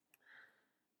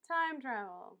time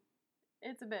travel.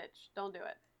 It's a bitch. Don't do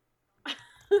it.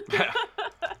 Yeah,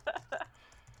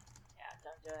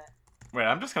 don't do it. Wait,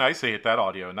 I'm just going to isolate that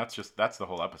audio, and that's the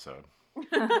whole episode.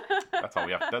 That's all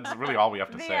we have. That's really all we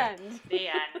have to The say. end. The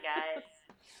end, guys.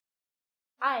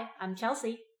 Hi, I'm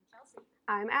Chelsea.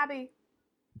 I'm Abby.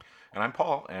 And I'm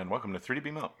Paul, and welcome to 3D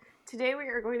Beam Up. Today we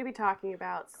are going to be talking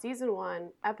about Season 1,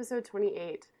 Episode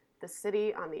 28, The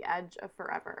City on the Edge of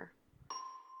Forever.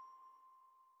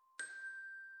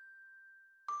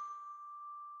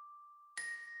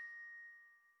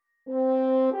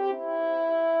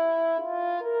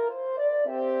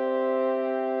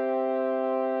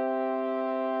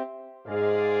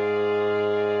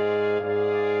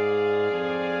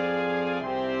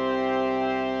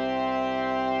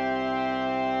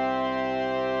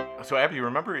 So, Abby, you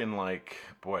remember in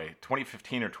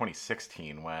 2015 or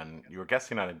 2016 when you were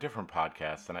guesting on a different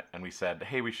podcast and we said,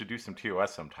 hey, we should do some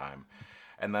TOS sometime.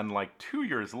 And then 2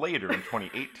 years later in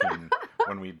 2018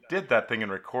 when we did that thing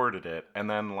and recorded it, and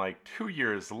then 2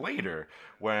 years later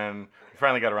when we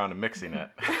finally got around to mixing it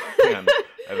and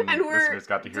listeners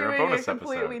got to hear a bonus episode. A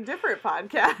completely episode. different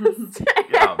podcast.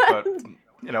 Yeah, but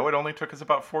it only took us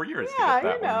about 4 years to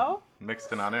get that one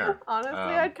mixed and on air. Honestly,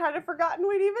 I'd kind of forgotten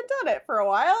we'd even done it for a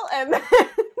while, and then...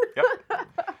 Yep.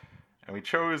 And we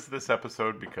chose this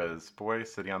episode because, boy,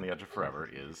 City on the Edge of Forever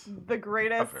is the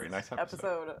greatest a very nice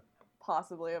episode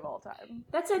possibly of all time.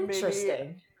 That's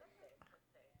interesting.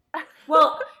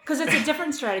 Well, because it's a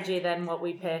different strategy than what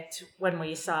we picked when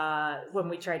we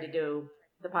tried to do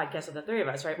the podcast of the three of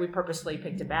us, right? We purposely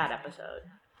picked a bad episode.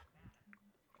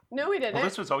 No, we didn't. Well,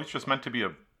 this was always just meant to be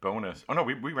a bonus. Oh, no,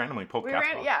 we randomly pulled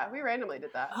Castbox. We randomly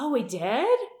did that. Oh, we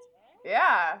did?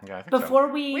 Yeah. Yeah, I think Before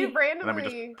so. We've randomly... And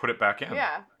then we just put it back in.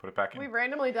 Yeah. Put it back in. We've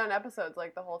randomly done episodes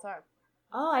the whole time.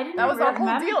 Oh, I didn't That was remember.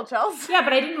 our whole deal, Chelsea. Yeah,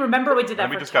 but I didn't remember we did that And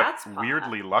we for just got Cat's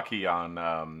weirdly lucky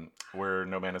on Where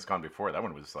No Man Has Gone Before. That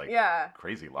one was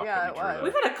crazy luck. Yeah, that we it was. drew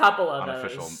We've had a couple of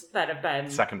unofficial those that have been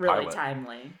second really pilot.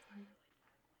 timely.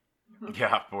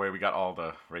 Yeah, boy, we got all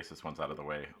the racist ones out of the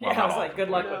way. Well, Yeah, I not was all like, of good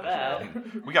them, luck but with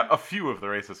that. we got a few of the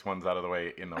racist ones out of the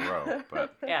way in a row,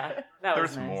 but Yeah, that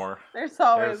was there's nice. more. There's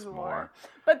always There's more. more.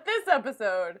 But this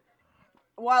episode,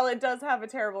 while it does have a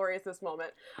terrible racist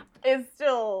moment, is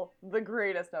still the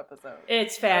greatest episode.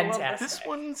 It's I love fantastic.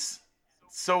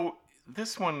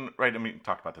 This one, right, I mean, we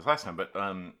talked about this last time, but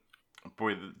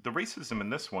boy, the racism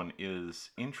in this one is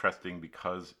interesting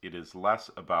because it is less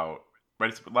about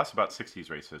 60s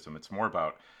racism. It's more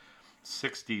about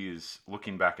 60s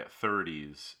looking back at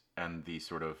 30s and the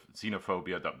sort of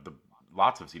xenophobia, the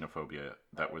lots of xenophobia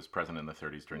that was present in the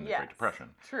 30s during the Great Depression.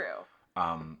 True.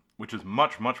 Which is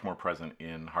much, much more present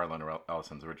in Harlan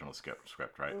Ellison's original script,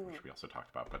 right? Mm-hmm. Which we also talked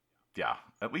about. But yeah,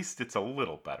 at least it's a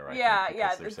little better, I think. Yeah,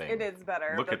 because they're saying, it is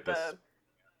better. look but at this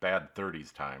bad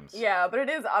 30s times. Yeah, but it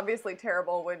is obviously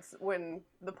terrible when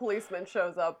the policeman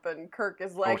shows up and Kirk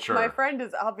is like, sure. my friend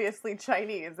is obviously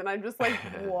Chinese. And I'm just like,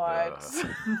 what?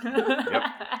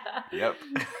 Yep.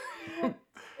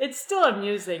 It's still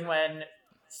amusing when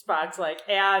Spock's like,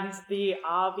 and the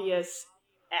obvious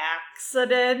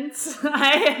accident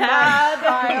I had.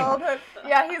 Childhood.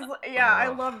 I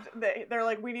loved that. They're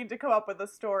like, we need to come up with a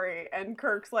story. And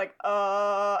Kirk's like,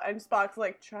 and Spock's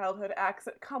like, childhood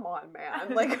accident. Come on,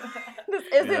 man. Like, this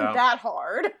isn't that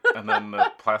hard. And then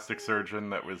the plastic surgeon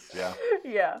that was,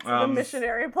 Yeah, the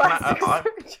missionary plastic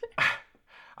surgeon.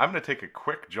 I'm going to take a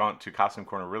quick jaunt to Costume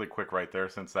Corner really quick right there,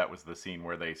 since that was the scene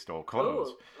where they stole clothes.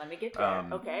 Ooh, let me get there.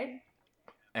 Okay.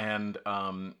 And,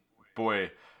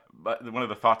 boy, but one of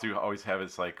the thoughts you always have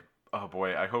is like, oh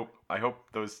boy, I hope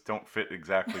those don't fit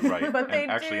exactly right. But they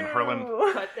actually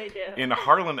do. But they did. In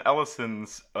Harlan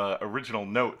Ellison's original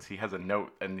notes, he has a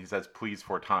note and he says please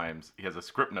 4 times. He has a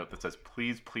script note that says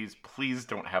please, please, please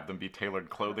don't have them be tailored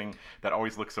clothing that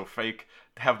always looks so fake.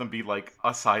 Have them be like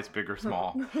a size big or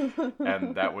small.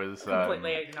 And that was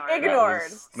completely ignored.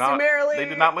 Ignored. Summarily they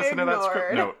did not listen to that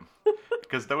script ignored. note.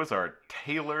 Because those are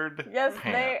tailored Yes,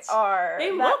 pants. they are. They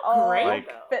That look all great,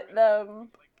 fit them.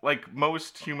 Like,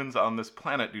 most humans on this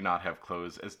planet do not have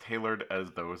clothes as tailored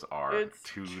as those are It's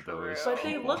to true. those But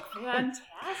they people. look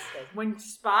fantastic. When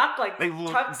Spock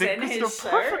tucks in his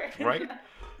shirt. Perfect, right?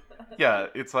 Yeah,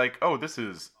 it's like, oh, this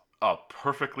is a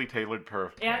perfectly tailored pair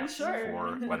of And pants shirt.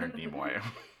 for Leonard Nimoy.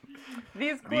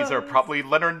 These These are clothes- probably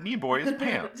Leonard Nimoy's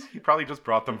pants. He probably just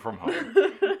brought them from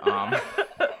home.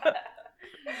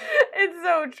 It's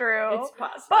so true. It's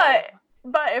possible. But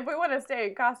But if we want to stay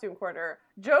in costume corner,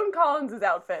 Joan Collins'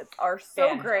 outfits are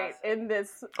so great in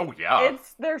this. Oh yeah,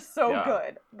 they're so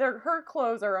good. Her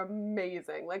clothes are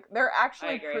amazing. Like they're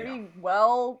actually pretty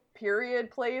well period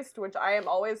placed, which I am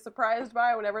always surprised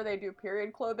by whenever they do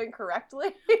period clothing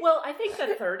correctly. Well, I think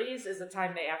the 30s is a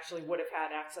time they actually would have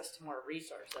had access to more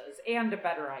resources and a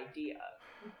better idea,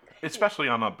 especially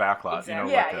on a backlot.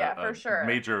 Exactly. You know, like for sure.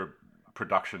 Major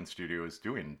production studio is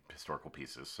doing historical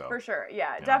pieces, so for sure,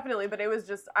 definitely. But it was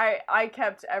just I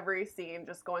kept every scene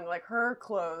just going like, her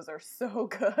clothes are so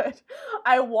good.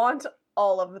 I want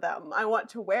all of them. I want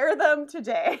to wear them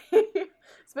today.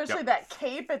 Especially that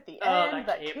cape at the end.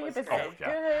 That cape is so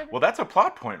good. Well, that's a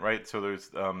plot point, right? So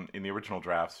there's in the original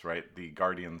drafts, right? The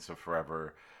Guardians of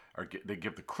Forever they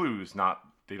give the clues.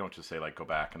 They don't just say like go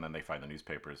back and then they find the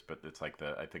newspapers, but it's like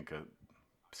I think a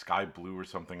sky blue or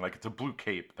something, like it's a blue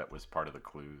cape that was part of the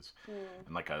clues,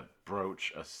 and like a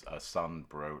brooch, a sun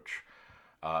brooch,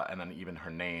 and then even her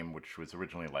name, which was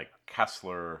originally like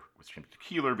Kessler, was changed to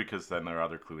Keeler because then their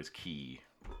other clue is key,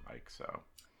 like so.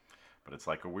 But it's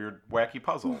like a weird, wacky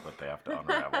puzzle that they have to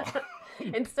unravel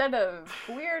instead of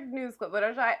weird news clip.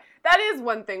 But that is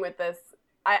one thing with this.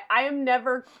 I am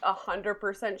never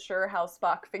 100% sure how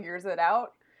Spock figures it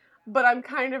out. But I'm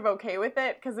kind of okay with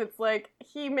it because it's like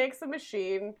he makes a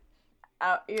machine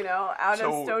out of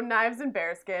stone knives and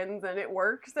bearskins, and it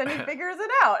works, and he figures it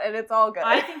out, and it's all good.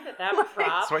 I think that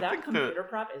prop, that computer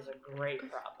prop, is a great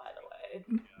prop, by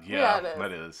the way. Yeah,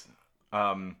 that is.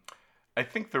 I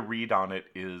think the read on it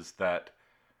is that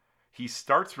he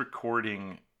starts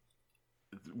recording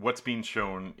what's being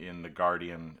shown in The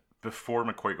Guardian before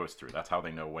McCoy goes through. That's how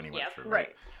they know when he went through,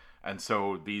 right? And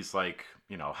so these, like,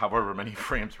 however many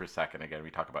frames per second, again,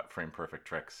 we talked about frame perfect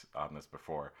tricks on this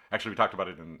before. Actually, we talked about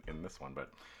it in this one,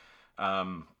 but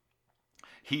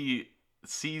he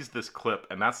sees this clip,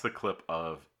 and that's the clip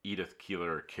of Edith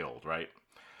Keeler killed, right?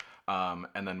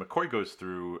 And then McCoy goes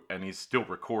through, and he's still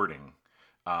recording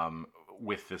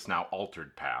with this now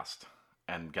altered past,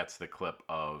 and gets the clip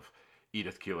of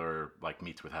Edith Keeler, like,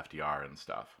 meets with FDR and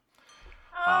stuff.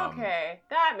 Okay,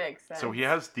 that makes sense. So he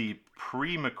has the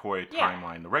pre-McCoy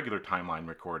timeline, the regular timeline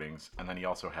recordings, and then he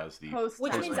also has the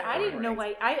which means I didn't know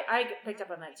why I picked up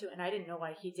on that too, and I didn't know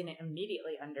why he didn't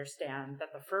immediately understand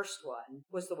that the first one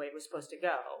was the way it was supposed to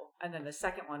go, and then the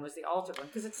second one was the altered one,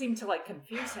 because it seemed to like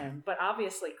confuse him. But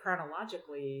obviously,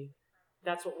 chronologically,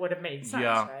 that's what would have made sense,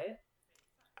 right?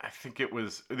 I think it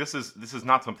was. This is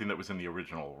not something that was in the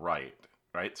original, right?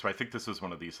 So I think this was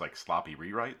one of these like sloppy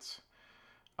rewrites.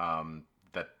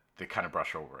 That they kind of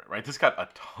brush over it, right? This got a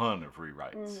ton of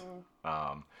rewrites.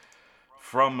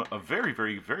 From a very,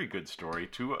 very, very good story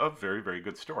to a very, very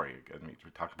good story. I mean,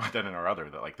 we talked about that in our other,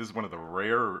 that like this is one of the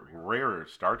rare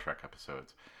Star Trek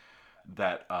episodes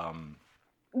that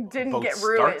didn't get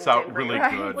ruined. Starts out really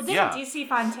good. Well, didn't DC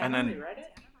Fontana rewrite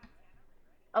it?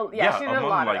 Oh yeah, she did a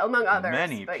lot among others.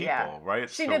 Many people, right?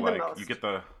 She did the most.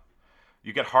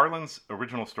 You get Harlan's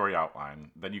original story outline,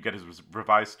 then you get his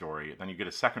revised story, then you get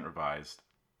a second revised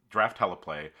draft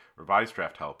teleplay, revised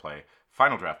draft teleplay,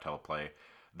 final draft teleplay.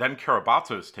 Then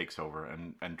Karabatos takes over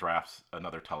and drafts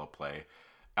another teleplay.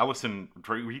 Ellison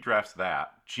redrafts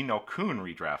that. Gene L. Kuhn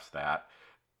redrafts that.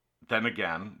 Then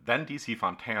again, then DC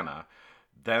Fontana,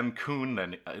 then Kuhn,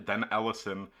 then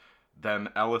Ellison, then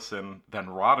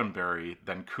Roddenberry,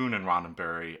 then Kuhn and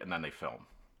Roddenberry, and then they film.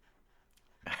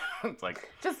 It's like,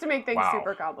 just to make things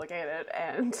super complicated.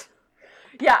 And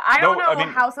I don't know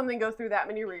how something goes through that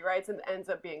many rewrites and ends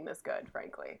up being this good,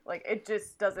 frankly. Like, it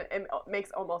just doesn't, it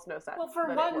makes almost no sense. Well,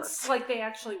 for once, like, they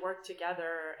actually worked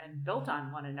together and built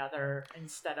on one another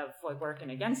instead of like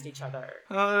working against each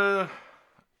other.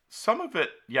 Some of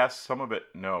it, yes, some of it,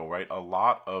 no, right? A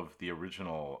lot of the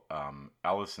original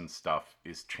Ellison stuff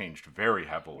is changed very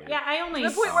heavily. Yeah, I only... To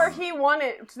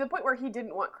the point where he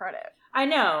didn't want credit. I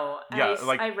know. Yeah,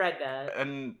 I read that.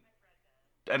 And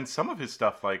some of his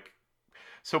stuff, like...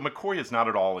 So McCoy is not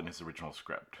at all in his original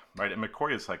script, right? And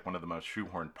McCoy is like one of the most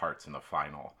shoehorned parts in the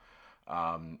final.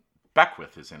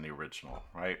 Beckwith is in the original,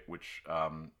 right? Which,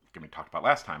 we talked about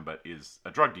last time, but is a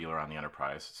drug dealer on the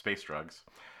Enterprise, space drugs.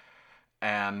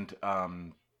 And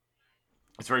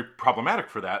it's very problematic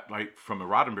for that. Like, from a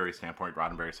Roddenberry standpoint,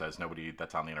 Roddenberry says nobody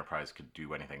that's on the Enterprise could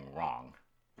do anything wrong.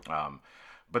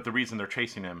 But the reason they're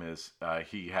chasing him is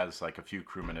he has like a few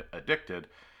crewmen addicted.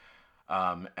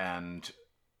 And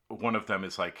one of them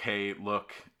is like, hey,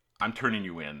 look, I'm turning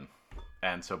you in.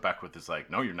 And so Beckwith is like,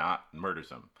 no, you're not, and murders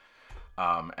him.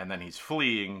 And then he's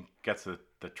fleeing, gets the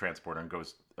transporter and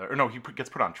goes... he gets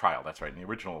put on trial. That's right. In the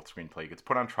original screenplay, he gets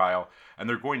put on trial, and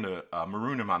they're going to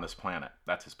maroon him on this planet.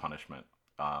 That's his punishment.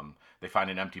 they find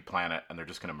an empty planet and they're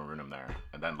just going to maroon him there.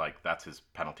 And then, like, that's his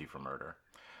penalty for murder.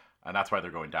 And that's why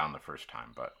they're going down the first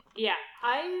time. But yeah,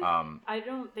 I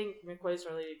don't think McCoy's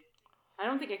really... I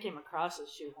don't think it came across as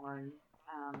shoehorned.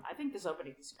 I think this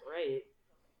opening is great.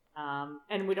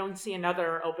 And we don't see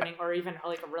another opening or even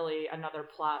like another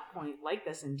plot point like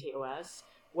this in TOS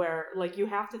where like you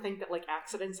have to think that like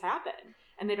accidents happen,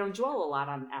 and they don't dwell a lot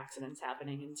on accidents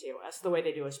happening in TOS the way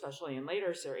they do especially in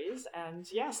later series. And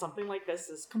yeah, something like this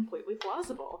is completely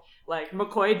plausible. Like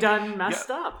McCoy done messed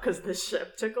up because the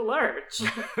ship took a lurch.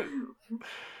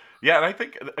 Yeah, and I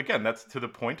think again that's to the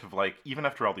point of like even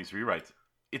after all these rewrites,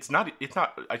 it's not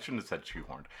I shouldn't have said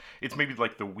shoehorned. It's maybe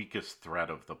like the weakest thread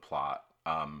of the plot.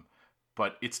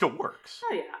 But it still works.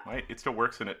 Oh yeah. Right? It still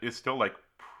works and it is still like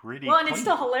pretty well, and clean. it's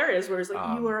still hilarious where it's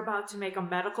like, you were about to make a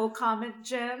medical comment,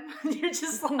 Jim. You're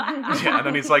just like yeah, and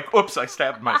then he's like, oops, I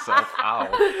stabbed myself. Ow.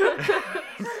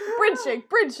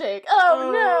 Bridge shake.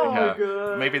 Oh no. Yeah.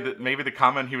 God. Maybe the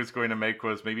comment he was going to make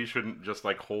was maybe you shouldn't just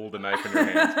like hold a knife in your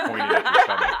hands pointing at your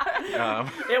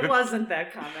stomach. It wasn't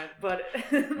that comment, but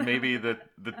maybe the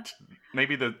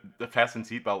fasten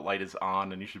seatbelt light is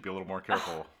on and you should be a little more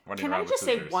careful running Can around I just with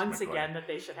say scissors, once McCoy. again that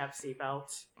they should have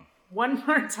seatbelts? One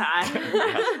more time.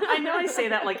 I know I say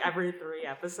that like every 3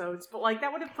 episodes, but like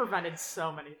that would have prevented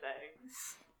so many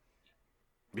things.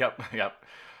 Yep.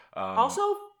 Also,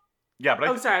 yeah,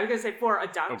 but sorry, I was gonna say for a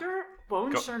doctor,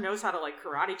 Bones Go. sure knows how to like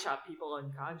karate chop people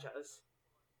in conchas.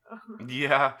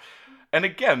 yeah, and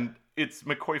again, it's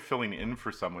McCoy filling in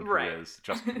for someone who Right. has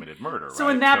just committed murder. So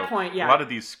right? in that point, yeah. a lot of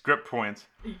these script points,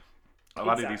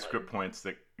 Exactly.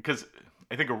 that because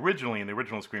I think originally in the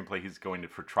original screenplay he's going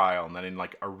for trial, and then in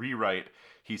like a rewrite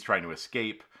he's trying to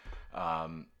escape,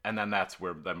 and then that's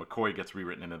where then McCoy gets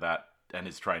rewritten into that and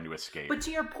is trying to escape. But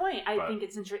to your point, I think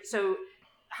it's interesting. So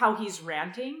how he's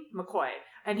ranting, McCoy,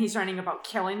 and he's ranting about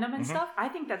killing them and stuff, I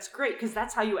think that's great because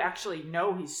that's how you actually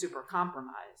know he's super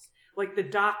compromised. Like the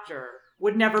doctor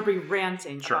would never be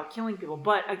ranting about killing people.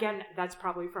 But again, that's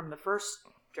probably from the first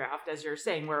draft, as you're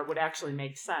saying, where it would actually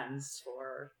make sense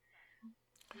for...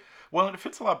 Well, it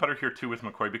fits a lot better here, too, with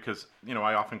McCoy, because, you know,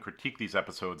 I often critique these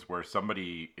episodes where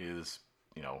somebody is,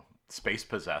 you know,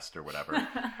 space-possessed or whatever,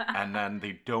 and then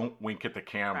they don't wink at the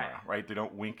camera, right? They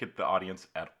don't wink at the audience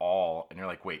at all, and you're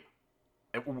like, wait.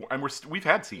 And we've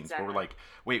had scenes where we're like,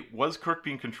 wait, was Kirk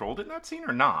being controlled in that scene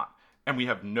or not? And we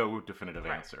have no definitive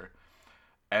answer.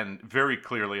 And very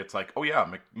clearly, it's like, oh,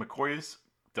 yeah, McCoy's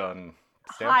done...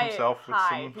 stamped himself with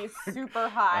some... He's super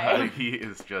high. he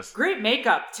is just... Great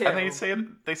makeup, too. And they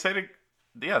set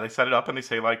it up and they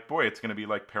say, like, boy, it's going to be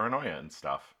like paranoia and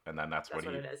stuff. And then that's what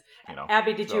it is. You know,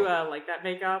 Abby, did you like that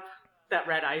makeup? That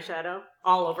red eyeshadow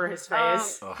all over his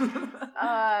face?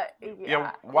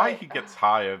 yeah, why he gets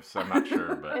high, I'm not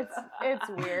sure, but... It's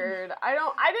weird.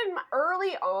 I didn't,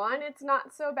 early on, it's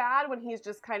not so bad when he's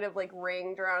just kind of, like,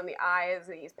 ringed around the eyes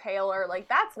and he's paler. Like,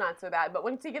 that's not so bad. But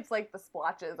once he gets, like, the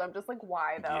splotches, I'm just like,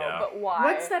 why, though? Yeah. But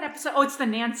why? What's that episode? Oh, it's the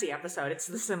Nancy episode. It's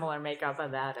the similar makeup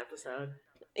of that episode.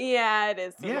 Yeah, it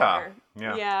is similar.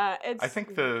 Yeah. It's... I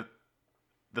think the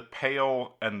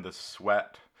pale and the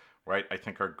sweat, right, I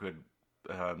think are good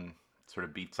sort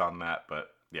of beats on that, but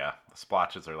yeah, the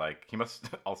splotches are like, he must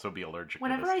also be allergic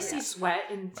Whenever to I this see thing. sweat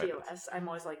in TOS, I'm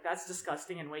always like, that's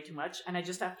disgusting and way too much, and I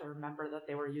just have to remember that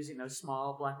they were using those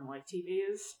small black and white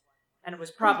TVs, and it was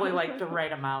probably like the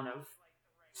right amount of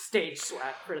stage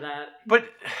sweat for that. But,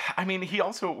 I mean,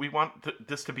 we want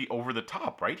this to be over the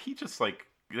top, right? He just, like,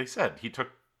 they said, he took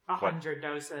 100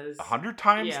 doses. 100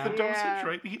 times the dosage,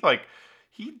 right? He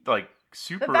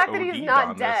super the fact that OD'd he's not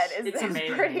on dead this. is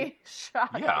pretty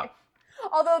shocking. Yeah.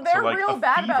 Although they're like, real a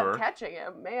bad fever- about catching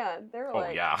him, man. They're like,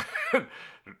 Oh yeah,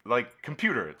 like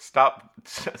computer, stop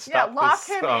lock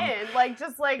this, him in, like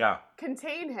just like yeah.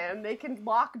 contain him. They can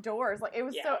lock doors. Like it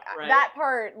was right. that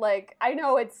part. Like I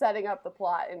know it's setting up the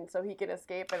plot, and so he can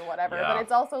escape and whatever. Yeah. But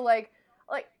it's also like,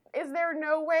 is there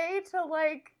no way to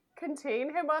like contain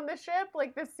him on the ship?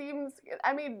 Like this seems.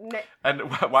 I mean, And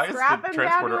why is the strap him down to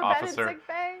transporter a bed in officer? sick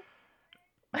bay?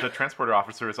 The transporter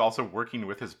officer is also working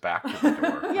with his back to the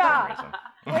door for Yeah. some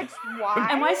reason. Which why?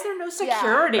 And why is there no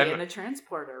security And- in the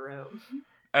transporter room?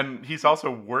 And he's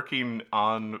also working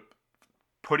on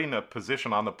putting a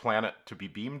position on the planet to be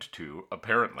beamed to,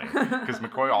 apparently. Because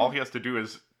McCoy, all he has to do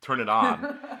is turn it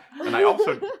on. And I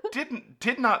also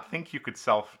did not think you could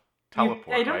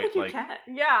self-teleport, I don't right? think you Like, can.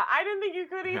 Yeah, I didn't think you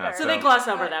could either. Yeah, So they gloss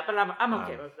over that, but I'm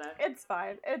okay with that. It's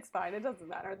fine. It's fine. It doesn't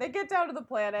matter. They get down to the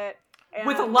planet. And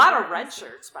With a lot of red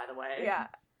shirts, by the way. Yeah.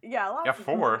 Yeah, lots yeah, of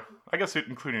 4. I guess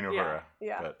including Uhura.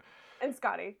 Yeah. But, and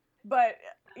Scotty. But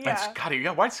Yeah. And Scotty,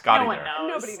 yeah, why's Scotty No one there?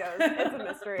 knows. Nobody knows. It's a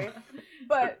mystery.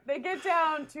 But they get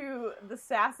down to the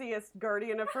sassiest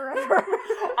Guardian of Forever.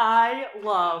 I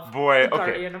love Boy, the okay.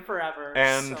 Guardian of Forever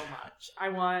And- so much. I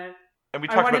want And we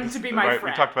I talked want about him this, to be my right? We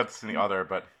friend. talked about this in the other,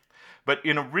 but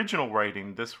in original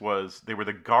writing, they were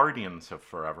the Guardians of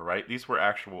Forever, right? These were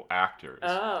actual actors.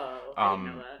 I didn't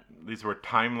know that. These were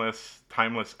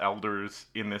timeless elders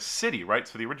in this city, right?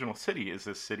 So the original city is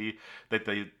this city that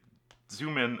they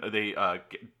zoom in, they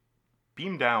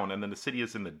beam down, and then the city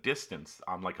is in the distance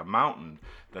on like a mountain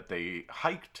that they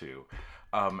hike to.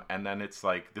 And then it's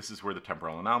like, this is where the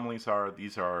temporal anomalies are.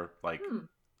 These are like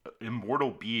immortal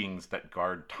beings that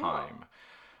guard time.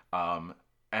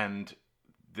 And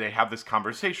they have this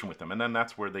conversation with them. And then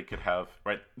that's where they could have,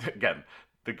 right? Again,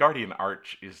 the Guardian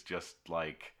Arch is just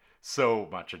like so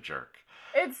much a jerk.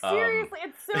 It's seriously,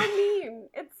 it's so mean.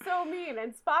 It's so mean.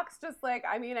 And Spock's just like,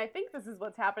 I mean, I think this is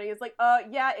what's happening. It's like,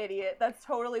 yeah, idiot. That's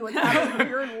totally what's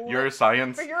happening. Your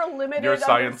science. For your limited Your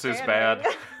science is bad.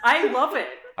 understanding. I love it.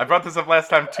 I brought this up last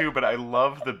time too, but I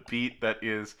love the beat that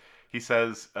is, he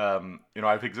says,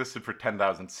 I've existed for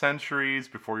 10,000 centuries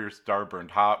before your star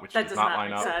burned hot, which That does does not not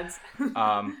line make up. sense.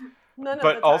 None of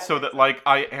But the also time. that, like,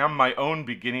 I am my own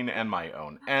beginning and my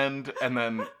own end. And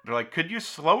then they're like, could you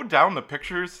slow down the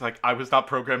pictures? Like, I was not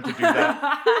programmed to do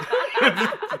that.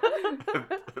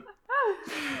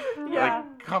 Yeah.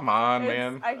 Like, come on,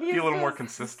 man. He's Be a little more just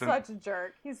consistent. Such a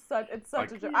jerk. It's such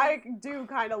Like- a jerk. I do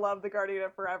kind of love the Guardian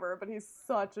of Forever, but he's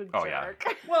such a Oh, yeah.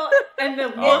 jerk. Well, and the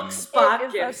look It Spock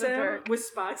is gives such a him jerk. with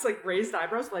Spock's like raised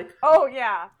eyebrows, like Oh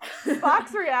yeah,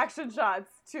 Spock's reaction shots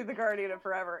to the Guardian of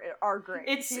Forever are great.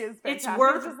 It's- he is it's fantastic.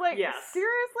 worth- It's just like, yes.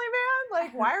 seriously, man,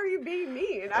 like, why are you being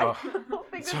mean? I Oh. don't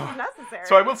think this So- is necessary.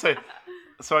 So I will say,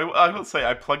 I will say,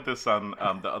 I plugged this on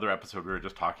the other episode we were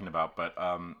just talking about, but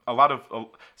a lot of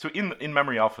so in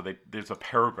Memory Alpha, there's a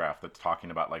paragraph that's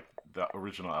talking about like the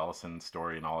original Ellison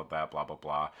story and all of that, blah blah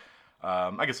blah.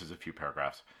 I guess there's a few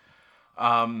paragraphs,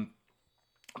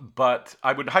 but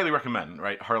I would highly recommend,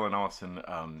 right, Harlan Ellison.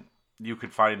 You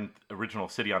could find original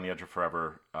City on the Edge of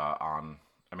Forever on.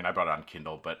 I mean, I bought it on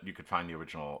Kindle, but you could find the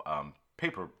original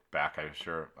paperback.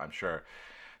 I'm sure.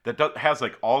 That has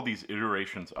like all these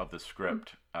iterations of the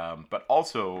script, but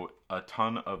also a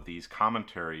ton of these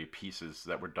commentary pieces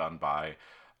that were done by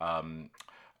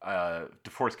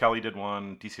DeForest Kelley did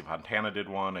one, DC Fontana did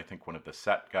one, I think one of the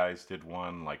set guys did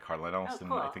one, like Harlan Ellison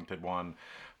cool. I think did one,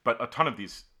 but a ton of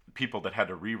these people that had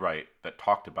to rewrite that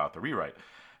talked about the rewrite,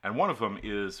 and one of them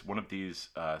is one of these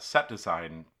set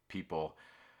design people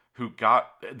who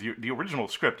got the original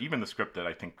script, even the script that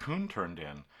I think Kuhn turned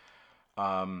in.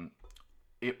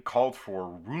 It called for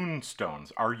rune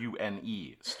stones,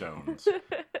 R-U-N-E stones.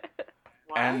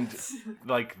 what? And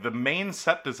like the main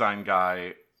set design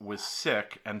guy was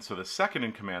sick, and so the second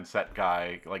in command set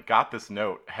guy like got this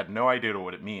note, had no idea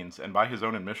what it means, and by his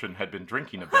own admission had been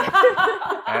drinking a bit,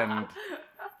 and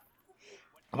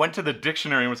went to the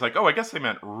dictionary and was like, oh, I guess they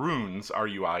meant runes,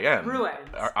 R-U-I-N. Ruins.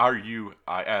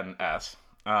 R-U-I-N-S.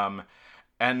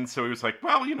 And so he was like,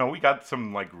 well, we got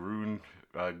some like rune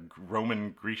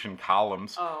Roman Grecian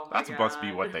columns. Oh my That must be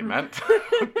God. what they meant.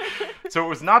 So it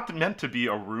was not meant to be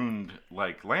a runed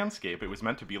like landscape. It was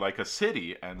meant to be like a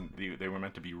city, and they were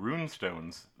meant to be rune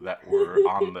stones that were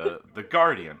on the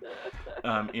Guardian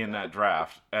in that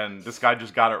draft. And this guy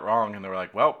just got it wrong, and they were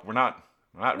like, well, we're not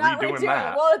redoing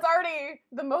that. Well, it's already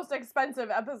the most expensive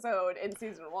episode in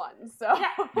season 1, so Yeah,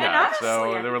 and Yeah, honestly, so I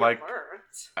they think were it like-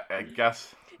 worked. I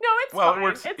guess. no, it's Well, fine. it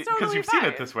works It's because totally you've seen it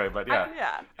fine. this way, but yeah.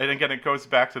 Yeah. And again, it goes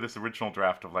back to this original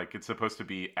draft of like it's supposed to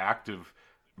be active,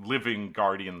 living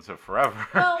guardians of forever.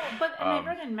 Well, but and I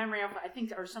read in Memory of, I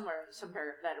think, or somewhere, some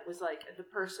paragraph that it was like the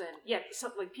person,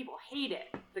 so like people hated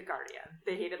the Guardian.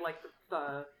 They hated like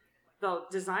the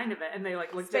design of it, and they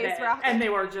like looked Space at it rocket. and they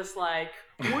were just like,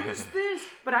 "What is this?"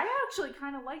 But I actually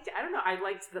kind of liked it. I don't know. I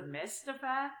liked the mist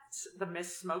effect, the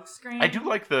mist smoke screen. I do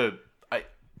like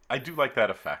I do like that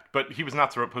effect, but he was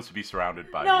not supposed to be surrounded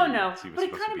by. No, mutants. but He was it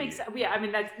supposed kind to of be- makes sense. Yeah, I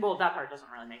mean that part doesn't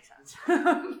really make sense.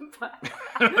 But,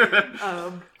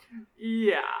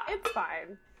 yeah. It's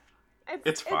fine.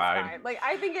 It's fine. Like,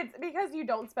 I think it's because you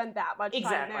don't spend that much time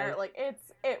Exactly. there. Like,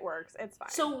 it works. It's fine.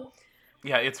 So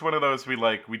Yeah, it's one of those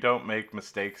we don't make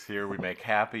mistakes here. We make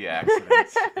happy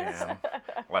accidents. And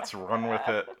let's run with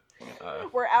it.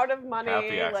 we're out of money.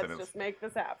 Happy Let's accidents. just make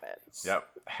this happen. Yep,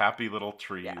 happy little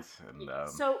trees, and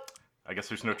so I guess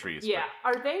there's no trees. yeah,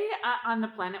 are they on the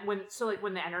planet when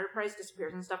the Enterprise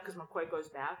disappears and stuff because McCoy goes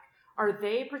back? Are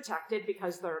they protected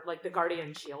because they're like the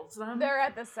Guardian shields them? They're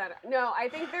at the center. No, I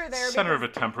think they're there. Center of a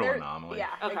because temporal they're- anomaly. Yeah,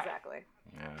 Okay. exactly.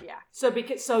 Yeah. Yeah. so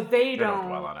they They don't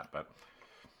dwell on it, but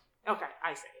Okay,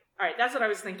 I see. All right, that's what I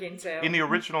was thinking too. In the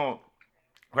original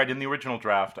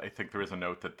draft, I think there is a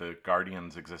note that the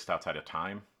Guardians exist outside of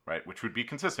time, right? Which would be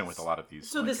consistent with a lot of these.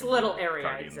 So this little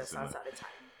area exists outside of time.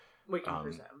 We can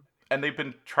presume. And they've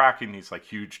been tracking these like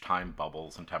huge time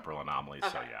bubbles and temporal anomalies.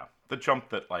 Okay. So yeah, the jump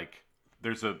that like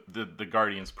there's the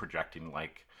Guardians projecting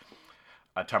like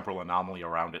a temporal anomaly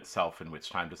around itself in which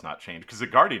time does not change, because the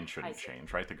Guardian shouldn't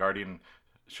change, right? The Guardian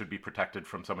should be protected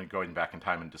from someone going back in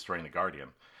time and destroying the Guardian,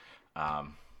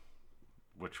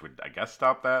 which would, I guess,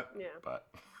 stop that. Yeah. But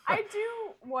I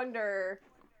do wonder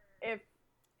if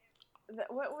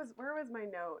where was my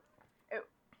note?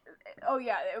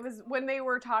 It was when they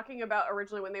were talking about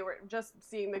originally when they were just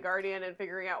seeing the Guardian and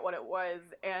figuring out what it was,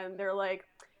 and they're like,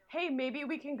 hey, maybe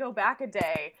we can go back a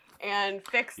day and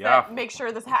fix that, make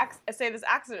sure this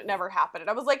accident never happened. And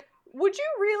I was like, would you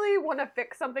really want to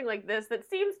fix something like this that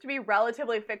seems to be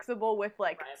relatively fixable with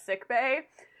like sickbay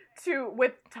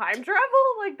with time travel?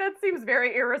 Like, that seems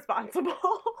very irresponsible.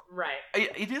 Right.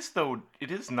 It is, though.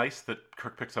 It is nice that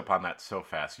Kirk picks up on that so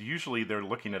fast. Usually they're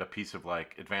looking at a piece of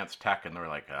like advanced tech and they're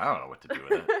like, I don't know what to do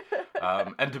with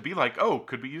it. And to be like, oh,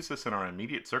 could we use this in our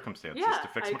immediate circumstances to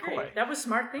fix McCoy? Agree. That was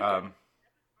smart thinking.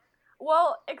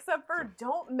 Well, except for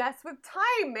don't mess with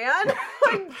time, man.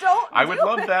 Like, don't. I would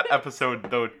love that episode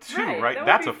though too, right?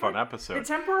 That's a fun episode. The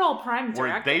temporal prime where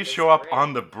directive they show up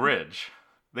on the bridge.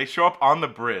 They show up on the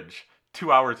bridge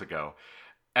 2 hours ago,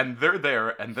 and they're there,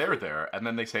 and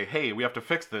then they say, "Hey, we have to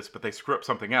fix this," but they screw up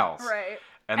something else, right?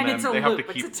 And then it's a they loop. have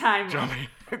to keep it's a time jumping.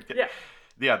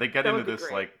 Yeah, they get into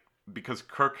this like. Because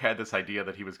Kirk had this idea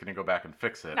that he was going to go back and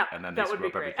fix it, and then they screw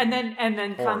up everything. And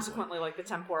then consequently, like the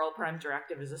temporal prime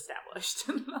directive is established.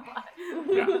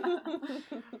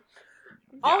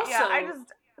 Also,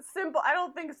 I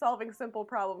don't think solving simple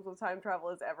problems with time travel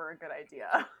is ever a good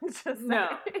idea.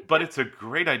 But it's a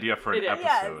great idea for an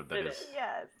episode.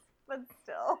 Yes, but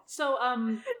still. So,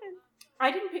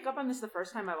 I didn't pick up on this the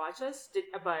first time I watched this,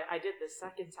 but I did the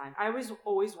second time. I was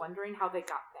always wondering how they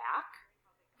got back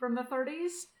from the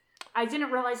 30s. I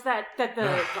didn't realize that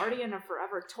the Guardian of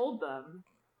Forever told them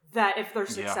that if they're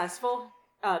successful,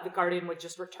 the Guardian would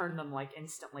just return them like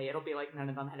instantly. It'll be like none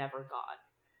of them had ever gone.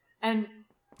 And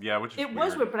which is it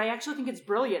was weird, but I actually think it's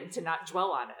brilliant to not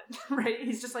dwell on it. Right?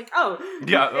 He's just like, oh,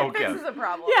 this is a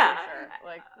problem. Yeah, for sure.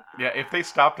 Like, if they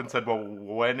stopped and said, well,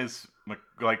 when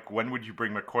would you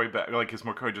bring McCoy back? Like, is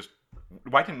McCoy just?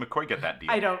 Why didn't McCoy get that deal?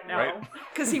 I don't know,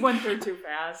 because he went through too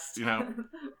fast.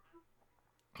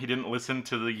 He didn't listen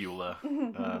to the EULA.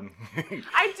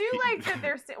 I do like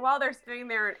that while they're sitting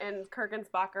there and Kirk and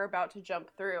Spock are about to jump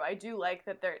through, I do like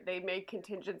that they made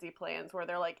contingency plans where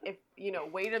they're like, if,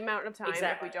 wait an amount of time,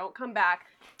 if we don't come back,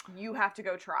 you have to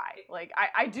go try. Like,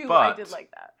 I did like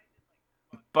that.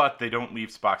 But they don't leave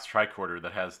Spock's tricorder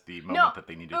that has the moment that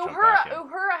they need to jump back in.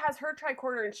 Uhura has her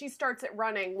tricorder and she starts it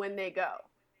running when they go.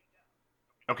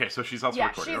 Okay, so she's also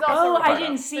recording. She's also I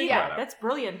didn't see that. That's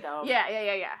brilliant, though.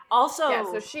 Yeah.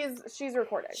 Also, so she's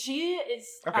recording. She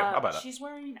is. Okay, how about that? She's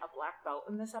wearing a black belt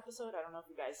in this episode. I don't know if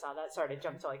you guys saw that. Sorry to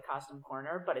jump to like costume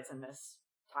corner, but it's in this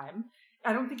time.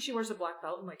 I don't think she wears a black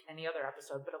belt in like any other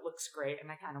episode, but it looks great,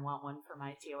 and I kind of want one for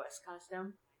my TOS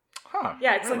costume. Huh?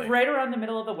 Yeah, it's like right around the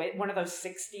middle of the one of those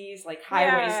 *60s like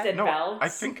high waisted belts.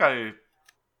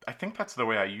 I think that's the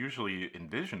way I usually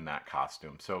envision that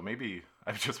costume. So maybe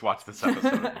I've just watched this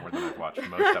episode more than I've watched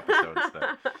most episodes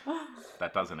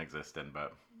that doesn't exist in.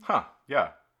 But, I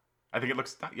think it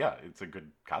looks, it's a good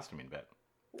costuming bit.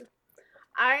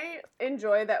 I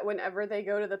enjoy that whenever they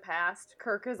go to the past,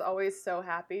 Kirk is always so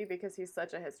happy because he's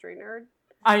such a history nerd.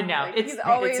 I know. Like,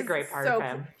 it's a great part of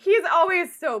him. He's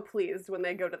always so pleased when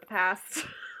they go to the past.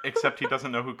 Except he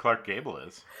doesn't know who Clark Gable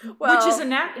is. Well, which is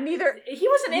he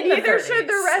wasn't in the 30s. Should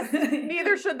the rest.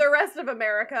 Neither should the rest of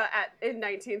America in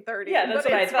 1930. Yeah, that's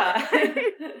what I thought.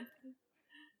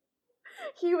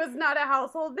 He was not a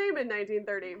household name in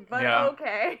 1930, but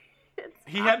okay.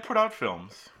 He had put out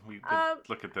films. We did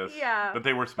look at this. Yeah, but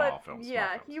they were small films.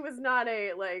 Yeah, he was not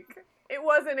a It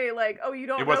wasn't a you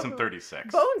don't. It wasn't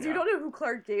 36. Bones, you don't know who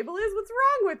Clark Gable is. What's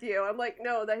wrong with you? I'm like,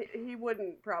 no, that he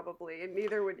wouldn't probably, and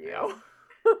neither would you. Yeah.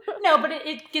 No, but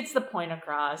it gets the point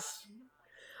across.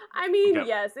 I mean,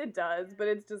 yes, it does, but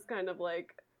it's just kind of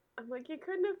like, I'm like, you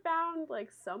couldn't have found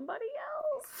somebody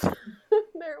else.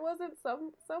 There wasn't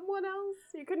someone else.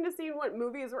 You couldn't have seen what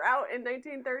movies were out in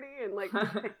 1930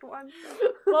 and picked one.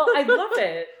 Well, I love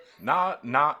it.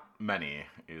 Not many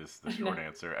is the short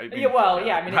answer. I mean,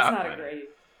 it's not a great,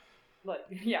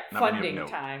 funding not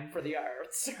time for the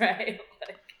arts, right?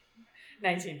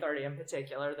 1930 in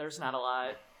particular, there's not a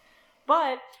lot.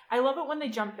 But I love it when they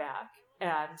jump back,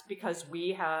 and because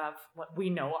we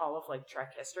know all of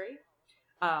Trek history,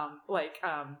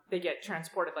 they get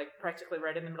transported like practically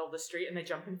right in the middle of the street, and they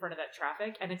jump in front of that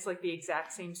traffic, and it's like the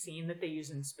exact same scene that they use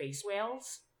in Space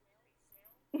Whales.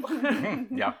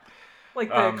 Yeah. Like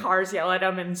the cars yell at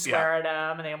them and swear at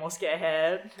them, and they almost get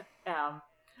hit.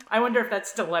 I wonder if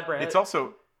that's deliberate. It's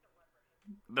also,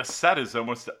 the set is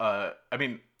almost, the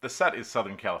set is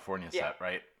Southern California set,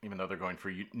 right? Even though they're going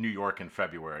for New York in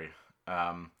February.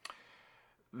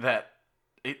 That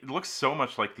it looks so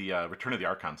much like the Return of the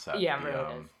Archon set. Yeah,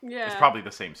 really is. Yeah. It's probably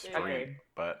the same street, Okay.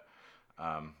 but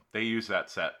they use that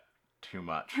set too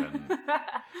much.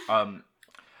 And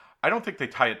I don't think they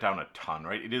tie it down a ton,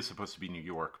 right? It is supposed to be New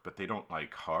York, but they don't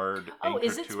like hard anchor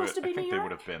is it to supposed to be I think New they York?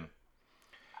 would have been.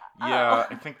 Yeah,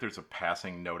 I think there's a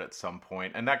passing note at some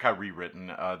point, and that got rewritten.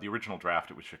 The original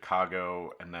draft, it was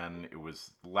Chicago, and then it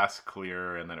was less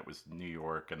clear, and then it was New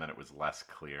York, and then it was less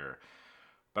clear.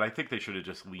 But I think they should have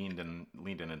just leaned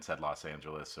in and said Los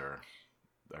Angeles or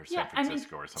San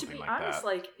Francisco or something like that. To be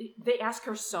honest, they ask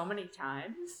her so many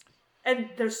times, and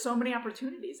there's so many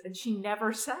opportunities, and she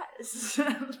never says,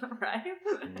 right?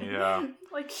 Yeah.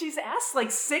 Like she's asked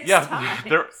like 6 Yeah,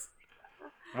 times.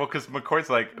 Well, because McCoy's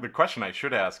like, the question I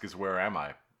should ask is, where am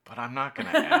I? But I'm not going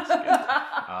to ask it.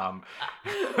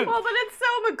 Well, but it's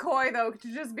so McCoy, though,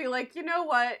 to just be like, you know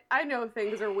what? I know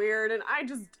things are weird, and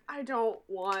I don't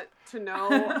want to know.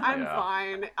 I'm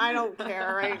fine. I don't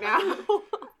care right now.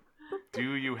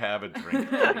 Do you have a drink,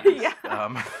 please?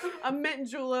 Yeah. A mint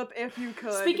julep, if you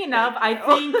could. Speaking of, I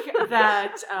think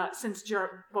that since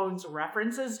Bones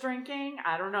references drinking,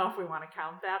 I don't know if we want to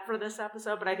count that for this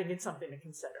episode, but I think it's something to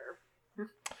consider.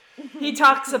 He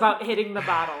talks about hitting the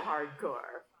bottle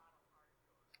hardcore.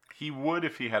 He would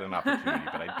if he had an opportunity,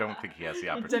 but I don't think he has the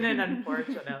opportunity. Didn't,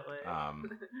 unfortunately.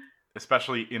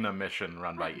 Especially in a mission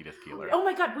run by Edith Keeler. Oh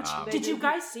my god, did you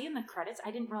guys see in the credits?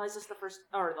 I didn't realize this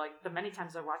the many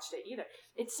times I watched it either.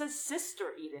 It says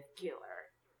Sister Edith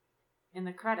Keeler in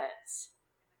the credits.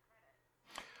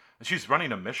 She's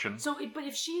running a mission. But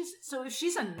if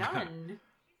she's a nun.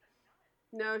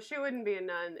 No, she wouldn't be a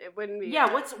nun. It wouldn't be.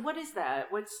 Yeah, what is that?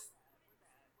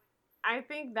 I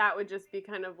think that would just be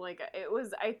kind of like it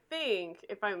was. I think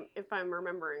if I'm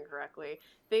remembering correctly,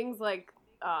 things like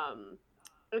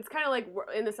it's kind of like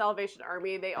in the Salvation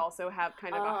Army, they also have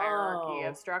kind of a hierarchy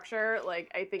of structure. Like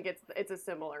I think it's a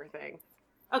similar thing.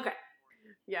 Okay.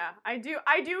 Yeah, I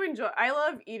do enjoy. I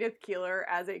love Edith Keeler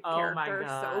as a character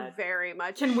so very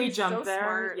much. Can we jump so there?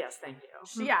 Smart. Yes, thank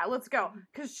you. Yeah, let's go.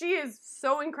 Because she is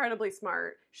so incredibly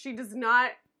smart. She does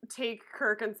not take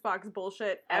Kirk and Spock's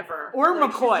bullshit ever. Or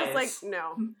like, McCoy's. She's just like,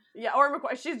 no. Yeah, or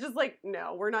McCoy. She's just like,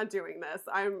 no, we're not doing this.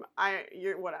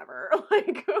 You're whatever.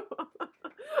 Like,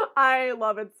 I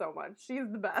love it so much.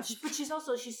 She's the best. But she's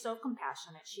so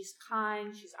compassionate. She's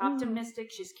kind. She's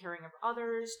optimistic. She's caring of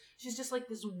others. She's just like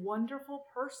this wonderful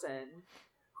person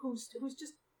who's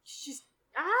just, she's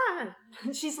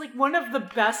like one of the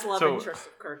best love interests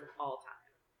of Kirk of all time.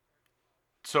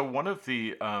 So one of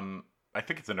the, I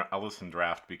think it's an Ellison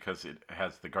draft because it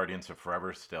has the Guardians of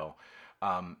Forever still.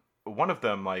 One of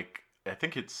them, like, I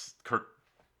think it's Kirk,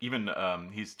 even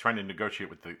he's trying to negotiate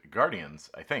with the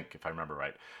Guardians, I think, if I remember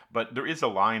right. But there is a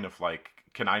line of, like,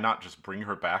 can I not just bring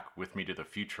her back with me to the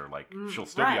future? Like, she'll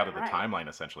still be out of the timeline,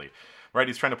 essentially. Right?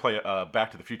 He's trying to play Back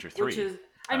to the Future 3. Which is,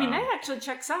 that actually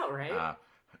checks out, right?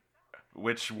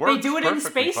 Which works they do it in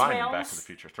perfectly Space fine Whales. in Back to the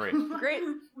Future 3. Great.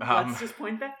 Let's just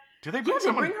point that. Do they bring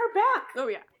someone? They bring her back. Oh,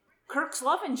 yeah. Kirk's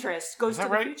love interest goes to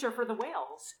the future for the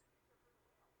whales.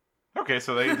 Okay,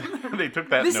 so they took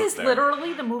that. This note is there.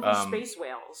 literally the movie Space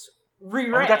Whales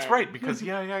rewritten. Oh, that's right. Because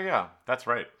yeah, that's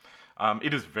right.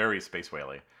 It is very Space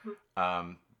Whaley.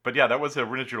 But yeah, that was the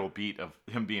original beat of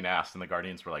him being asked, and the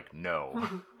Guardians were like,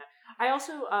 no. I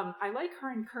also I like her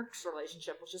and Kirk's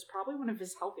relationship, which is probably one of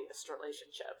his healthiest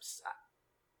relationships.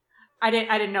 I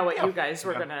didn't know what you guys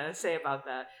were gonna say about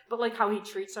that, but like how he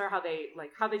treats her, how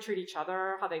they treat each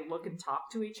other, how they look and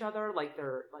talk to each other, like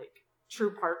they're like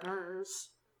true partners.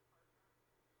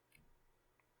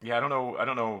 Yeah, I don't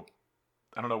know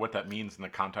what that means in the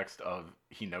context of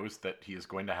he knows that he is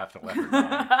going to have to let her go.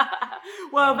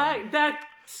 Well,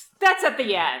 that's at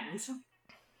the end.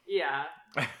 Yeah.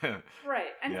 Right.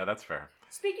 And yeah, that's fair.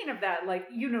 Speaking of that, like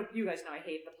you guys know I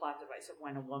hate the plot device of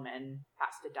when a woman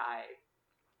has to die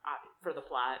for the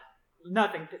plot.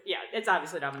 It's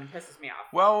obviously not going to pisses me off.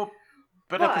 Well,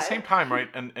 but at the same time, right,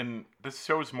 and this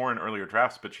shows more in earlier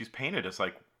drafts, but she's painted as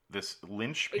like this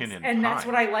linchpin in time. And that's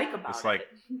what I like about it's like,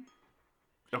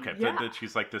 it. Okay, that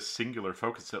she's like this singular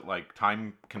focus that like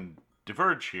time can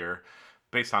diverge here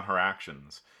based on her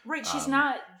actions. Right, she's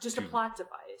not just a plot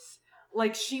device.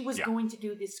 Like she was going to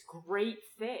do this great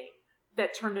thing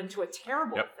that turned into a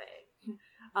terrible thing.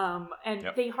 And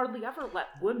they hardly ever let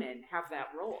women have that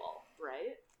role,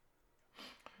 right?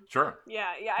 Sure.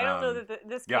 Yeah. I don't know that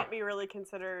this can't be really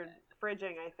considered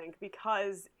bridging, I think,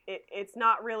 because it's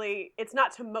not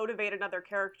to motivate another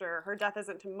character. Her death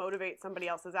isn't to motivate somebody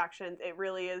else's actions. It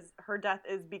really is, her death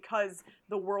is because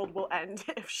the world will end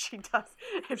if she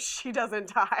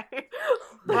doesn't die.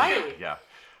 Right. Yeah.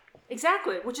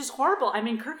 Exactly, which is horrible. I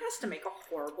mean, Kirk has to make a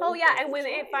horrible and when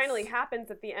it finally happens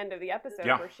at the end of the episode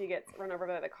where she gets run over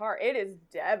by the car, it is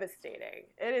devastating.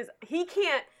 It is, he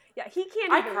can't even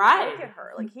look at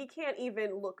her. Like, he can't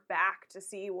even look back to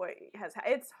see what has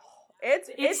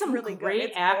it's some really great good.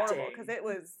 It's acting. horrible because it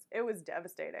was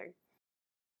devastating.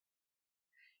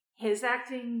 His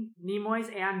acting, Nimoy's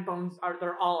and Bones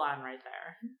they're all on right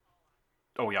there.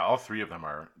 Oh yeah, all three of them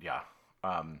are. Yeah.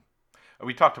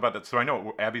 We talked about that, so I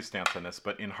know Abby's stance on this,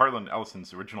 but in Harlan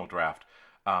Ellison's original draft,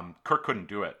 Kirk couldn't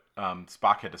do it.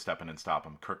 Spock had to step in and stop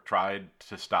him. Kirk tried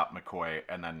to stop McCoy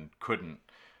and then couldn't,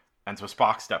 and so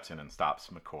Spock steps in and stops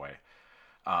McCoy.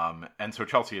 And so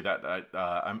Chelsea,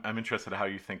 I'm interested in how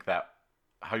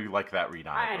you like that read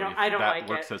on it. I don't like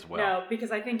works it as well. No, because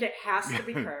I think it has to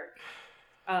be Kirk.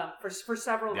 For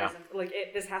several reasons. Like,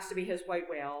 this has to be his white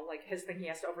whale, like his thing he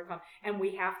has to overcome. And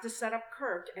we have to set up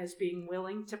Kirk as being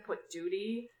willing to put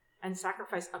duty and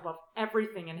sacrifice above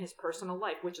everything in his personal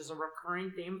life, which is a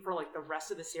recurring theme for like the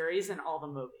rest of the series and all the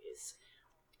movies.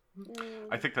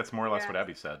 I think that's more or less what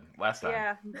Abby said last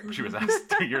time she was asked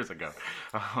 2 years ago.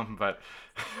 But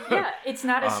yeah, it's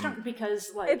not as strong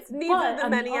because like it's needs of the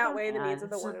many outweigh the needs of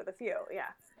the one or the few. Yeah,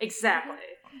 exactly.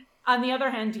 On the other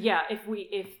hand,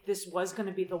 if this was going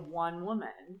to be the one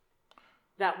woman,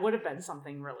 that would have been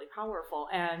something really powerful.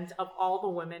 And of all the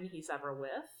women he's ever with,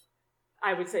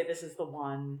 I would say this is the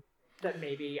one that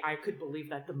maybe I could believe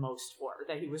that the most for,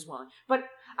 that he was willing. But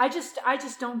I just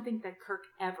don't think that Kirk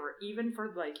ever, even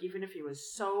if he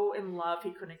was so in love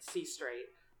he couldn't see straight,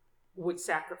 would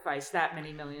sacrifice that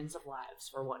many millions of lives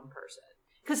for one person.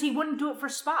 Because he wouldn't do it for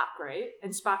Spock, right?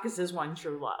 And Spock is his one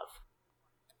true love.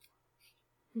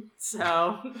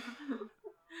 So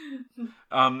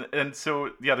and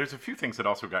so there's a few things that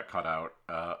also got cut out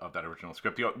of that original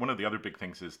script. One of the other big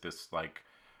things is this, like,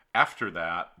 after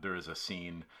that there is a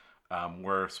scene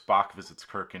where Spock visits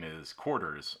Kirk in his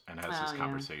quarters and has this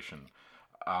conversation,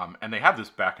 and they have this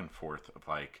back and forth of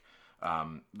like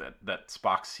that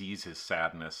Spock sees his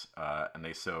sadness, and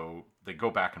they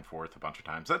go back and forth a bunch of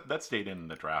times. That stayed in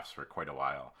the drafts for quite a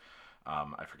while.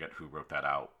 I forget who wrote that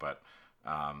out, but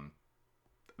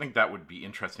I think that would be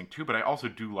interesting too, but I also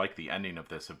do like the ending of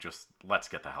this of just, let's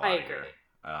get the hell out of here.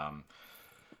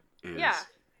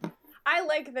 I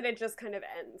like that it just kind of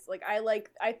ends. Like,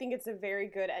 I think it's a very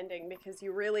good ending because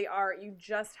you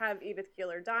just have Edith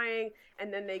Keeler dying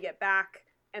and then they get back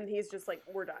and he's just like,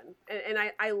 we're done. And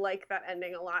I like that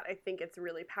ending a lot. I think it's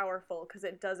really powerful because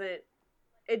it doesn't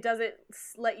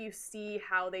let you see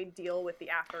how they deal with the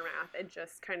aftermath. It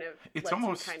just kind of it's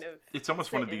almost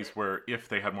one of these where if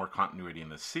they had more continuity in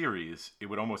the series, it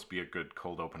would almost be a good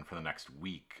cold open for the next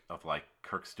week of like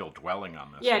Kirk still dwelling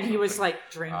on this. Yeah, and he was like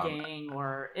drinking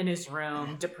or in his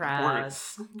room,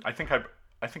 depressed. I think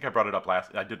I brought it up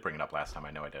I did bring it up last time.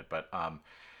 I know I did, but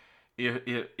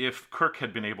if Kirk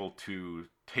had been able to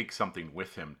take something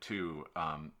with him too.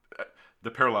 The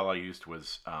parallel I used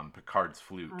was Picard's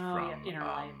flute from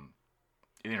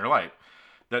Inner Light.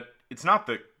 That it's not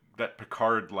that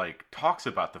Picard like talks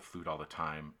about the flute all the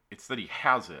time. It's that he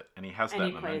has it and he has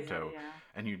that memento,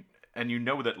 and you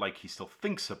know that like he still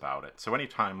thinks about it. So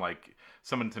anytime like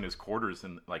someone's in his quarters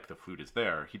and like the flute is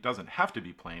there, he doesn't have to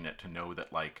be playing it to know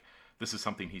that like this is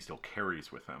something he still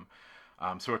carries with him.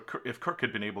 So if Kirk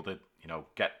had been able to,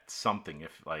 get something,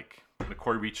 if like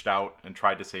McCoy reached out and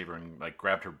tried to save her and like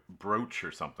grabbed her brooch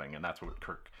or something, and that's what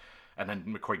Kirk, and then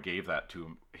McCoy gave that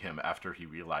to him after he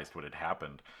realized what had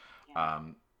happened.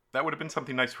 That would have been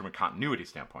something nice from a continuity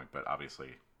standpoint, but obviously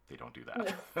they don't do that.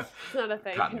 No, it's not a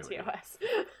thing in TOS.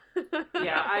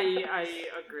 Yeah, I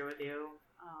agree with you.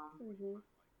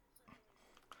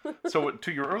 So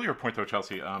to your earlier point though,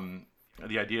 Chelsea,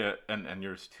 the idea, and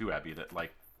yours too, Abby, that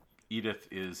like Edith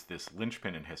is this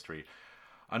linchpin in history.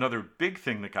 Another big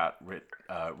thing that got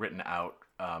written out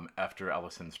after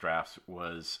Ellison's drafts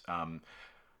was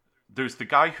there's the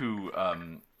guy who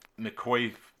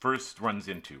McCoy first runs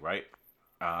into, right?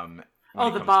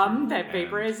 The bum that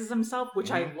vaporizes himself,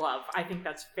 which I love. I think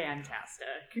that's fantastic.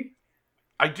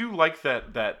 I do like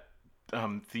that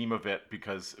theme of it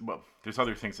because, well, there's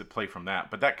other things that play from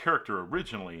that, but that character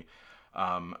originally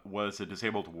was a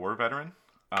disabled war veteran.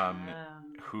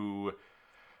 Who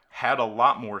had a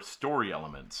lot more story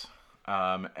elements,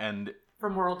 and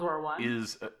from World War I,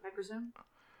 I presume.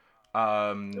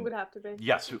 It would have to be.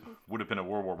 Yes, who would have been a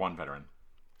World War I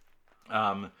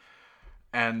veteran.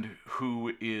 And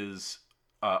who is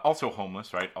also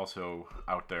homeless, right? Also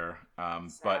out there,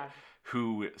 but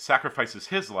who sacrifices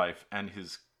his life and who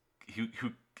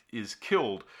is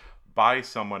killed by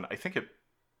someone. I think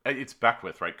it's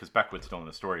Beckwith, right? Because Beckwith's still in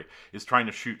the story, is trying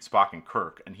to shoot Spock and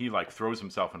Kirk, and he like throws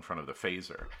himself in front of the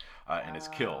phaser and is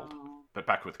killed, but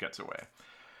Beckwith gets away.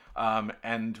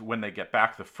 And when they get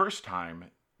back the first time,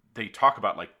 they talk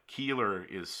about like Keeler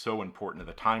is so important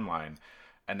to the timeline,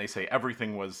 and they say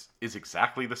everything is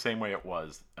exactly the same way it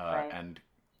was. Right. And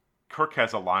Kirk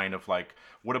has a line of like,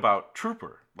 what about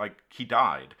Trooper? Like, he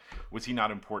died. Was he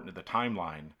not important to the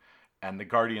timeline? And the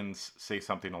Guardians say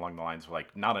something along the lines of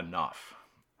like, not enough.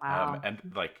 Wow. And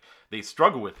like they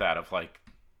struggle with that of like,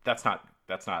 that's not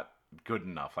good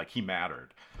enough. Like, he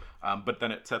mattered. But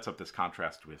then it sets up this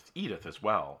contrast with Edith as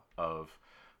well of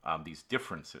these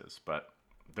differences. But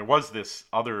there was this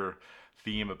other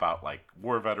theme about like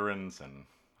war veterans and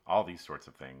all these sorts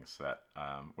of things that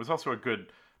was also a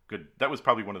good. That was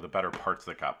probably one of the better parts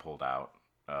that got pulled out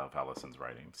of Ellison's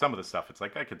writing. Some of the stuff, it's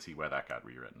like I could see why that got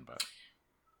rewritten, but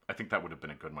I think that would have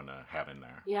been a good one to have in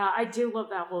there. Yeah, I do love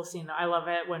that whole scene. I love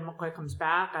it when McCoy comes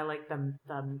back. I like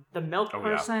the milk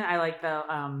person. Yeah. I like the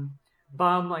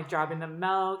bum like dropping the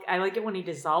milk. I like it when he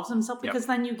dissolves himself because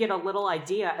then you get a little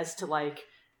idea as to like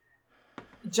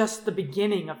just the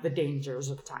beginning of the dangers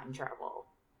of time travel,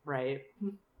 right?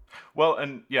 Well,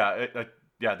 and the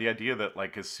idea that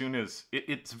like as soon as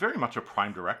it's very much a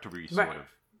Prime Directory sort of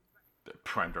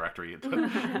Prime Directory,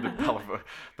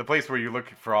 the place where you look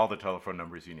for all the telephone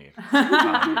numbers you need.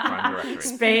 Prime Directory,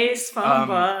 space phone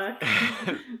book.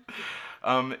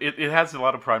 It has a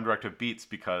lot of Prime Directive beats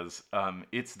because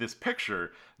it's this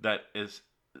picture that is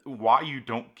why you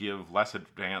don't give less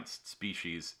advanced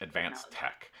species advanced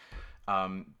tech,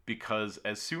 because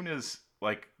as soon as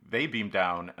like they beam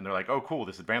down and they're like, oh cool,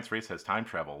 this advanced race has time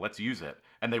travel, let's use it,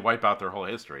 and they wipe out their whole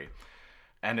history.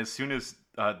 And as soon as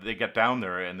they get down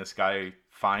there and this guy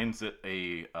finds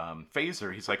a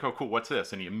phaser, he's like, oh cool, what's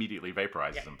this? And he immediately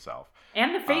vaporizes himself.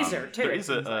 And the phaser too. There is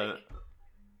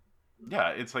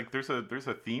it's like there's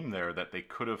a theme there that they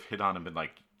could have hit on and been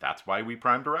like, that's why we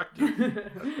Prime Directive.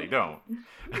 But they don't.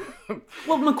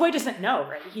 Well, McCoy doesn't know,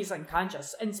 right? He's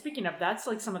unconscious. And speaking of, that's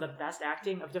like some of the best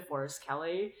acting of DeForest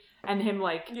Kelley. And him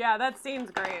like... Yeah, that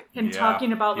scene's great. Him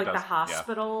talking about like the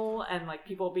hospital and like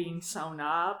people being sewn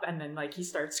up. And then like he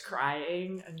starts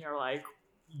crying and you're like,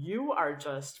 you are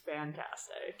just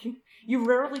fantastic. You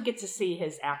rarely get to see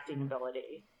his acting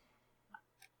ability.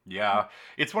 Yeah.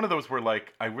 It's one of those where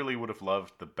like I really would have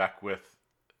loved the Beckwith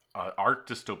art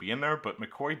to still be in there, but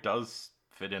McCoy does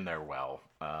fit in there well.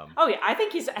 I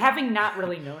think he's, having not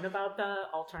really known about the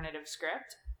alternative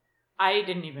script, I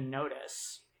didn't even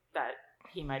notice that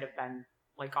he might have been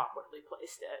like awkwardly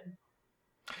placed in.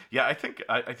 Yeah, I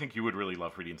think you would really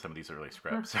love reading some of these early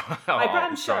scripts. So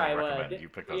I'm sure I recommend would. You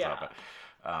pick those up.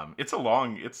 But, it's a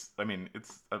long. It's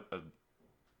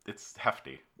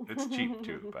hefty. It's cheap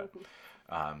too, but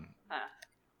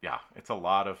it's a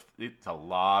lot of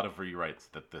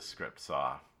rewrites that this script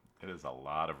saw. It is a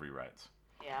lot of rewrites.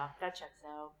 Yeah, that checks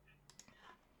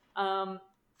out.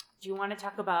 Do you want to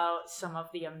talk about some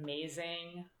of the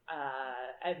amazing,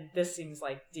 and this seems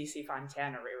like DC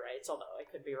Fontana rewrites, although I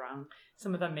could be wrong,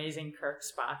 some of the amazing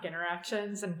Kirk-Spock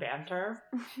interactions and banter?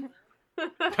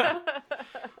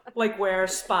 Like where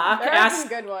Spock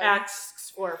asks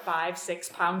for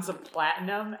 5-6 pounds of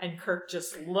platinum and Kirk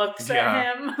just looks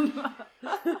at him.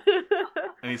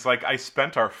 And he's like, I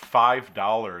spent our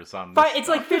 $5 on this. It's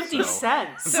like 50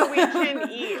 cents. So we can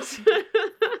eat.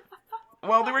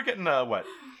 Well, they were getting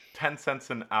 10 cents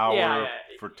an hour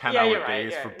for 10-hour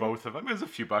days for both of them. It was a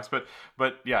few bucks, but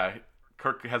yeah,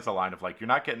 Kirk has a line of like, you're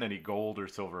not getting any gold or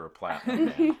silver or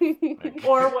platinum. Like,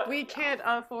 or what, we can't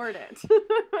afford it.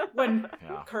 When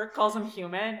Kirk calls him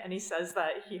human and he says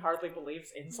that he hardly believes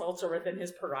insults are within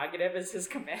his prerogative as his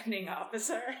commanding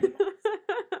officer.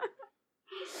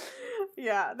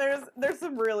 Yeah, there's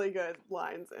some really good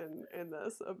lines in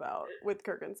this about with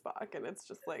Kirk and Spock, and it's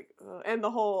just like, and the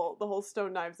whole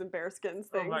stone knives and bearskins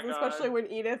thing, especially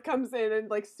when Edith comes in and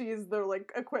like sees the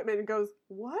like equipment and goes,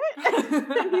 what?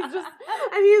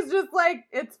 and he's just like,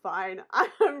 it's fine.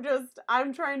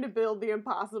 I'm trying to build the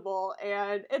impossible,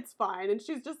 and it's fine. And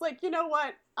she's just like, you know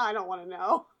what? I don't want to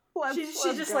know. She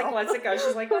just like lets it go.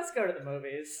 She's like, let's go to the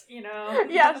movies, you know?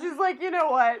 Yeah, she's like, you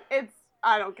know what?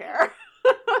 I don't care.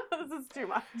 This is too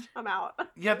much. I'm out.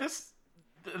 Yeah, this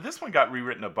one got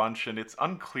rewritten a bunch, and it's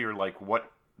unclear like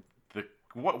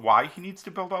why he needs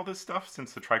to build all this stuff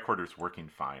since the tricorder's working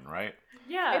fine, right?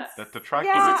 Yeah, that the tricorder.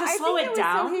 Yeah, is it to slow it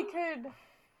down? So he could.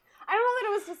 I don't know that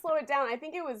it was to slow it down. I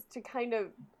think it was to kind of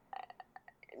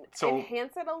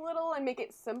enhance it a little and make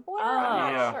it simpler.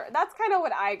 I'm not sure. That's kind of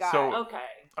what I got. So,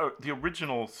 the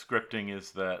original scripting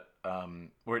is that,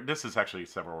 where this is actually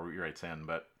several rewrites in,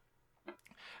 but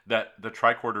that the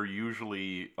tricorder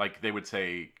usually, like, they would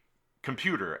say,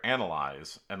 computer,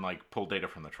 analyze, and, like, pull data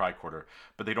from the tricorder,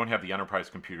 but they don't have the Enterprise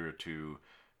computer to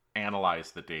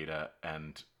analyze the data,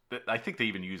 and I think they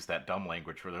even use that dumb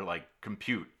language where they're like,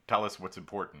 compute, tell us what's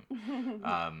important.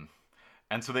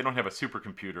 And so they don't have a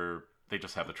supercomputer, they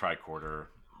just have the tricorder.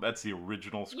 That's the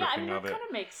original scripting of it. That kind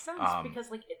of makes sense,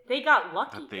 because like they got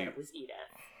lucky that it was Edith.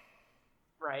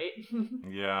 Right?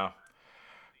 Yeah.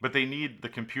 But they need the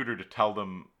computer to tell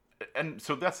them, and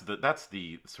so that's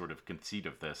the sort of conceit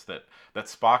of this, that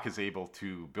Spock is able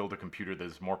to build a computer that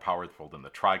is more powerful than the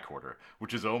tricorder,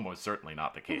 which is almost certainly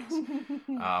not the case.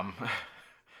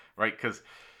 Right? Because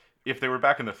if they were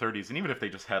back in the 30s, and even if they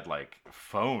just had like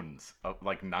phones,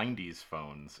 like 90s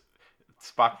phones,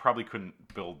 Spock probably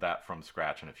couldn't build that from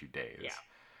scratch in a few days. Yeah.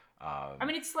 I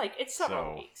mean, it's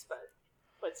several weeks,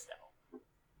 but still.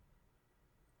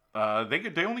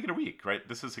 They only get a week, right?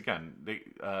 This is, again,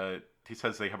 he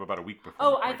says they have about a week before.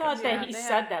 Oh, I thought that he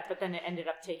said that, but then it ended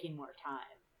up taking more time.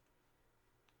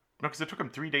 No, because it took him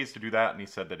 3 days to do that, and he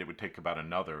said that it would take about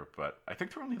another, but I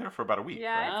think they're only there for about a week.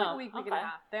 Yeah, right? it's like a week and a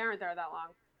half. They aren't there that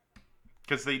long.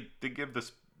 Because they give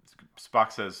this,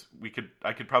 Spock says,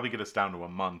 I could probably get us down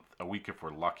to a week if we're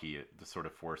lucky, to sort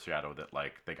of foreshadow that,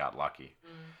 like, they got lucky.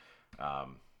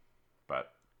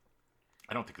 But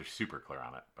I don't think they're super clear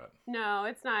on it. But no,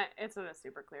 it's not a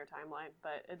super clear timeline,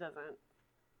 but it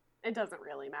doesn't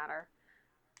really matter,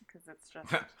 because it's just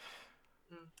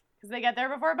because they get there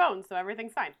before Bones, so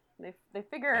everything's fine. They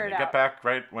figure it out. They get back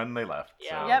right when they left.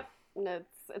 Yeah. So. Yep. And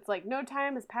it's like no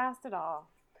time has passed at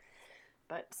all.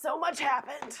 But so much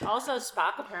happened. Also,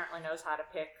 Spock apparently knows how to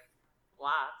pick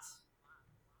lots.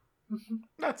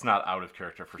 That's not out of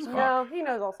character for Spock. No, he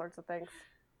knows all sorts of things.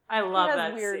 I love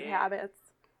that. He has weird habits.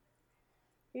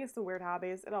 He has some weird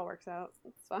hobbies. It all works out.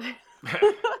 It's fine.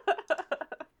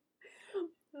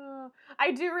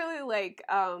 I do really like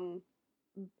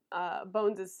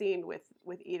Bones' scene with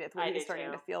Edith when he's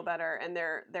starting to feel better, and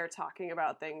they're talking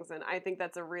about things, and I think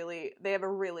they have a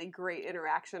really great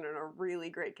interaction and a really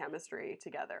great chemistry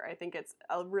together. I think it's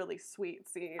a really sweet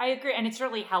scene. I agree, and it's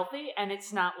really healthy, and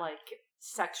it's not like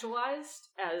sexualized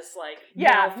as like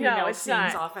female it's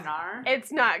scenes not. Often are.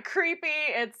 It's not creepy.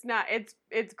 It's not.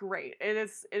 It's great. It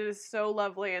is so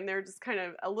lovely, and they're just kind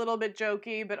of a little bit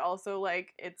jokey, but also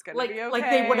like it's gonna be okay. Like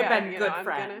they would have been good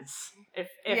friends if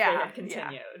they had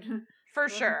continued. Yeah. For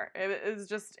sure.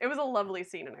 It was a lovely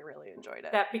scene, and I really enjoyed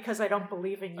it. That because I don't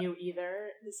believe in you either.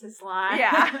 This is line.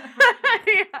 Yeah.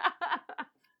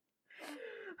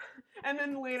 And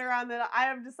then later on that I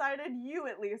have decided you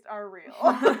at least are real.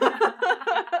 I'm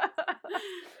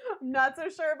not so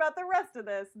sure about the rest of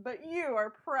this, but you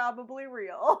are probably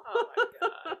real. Oh my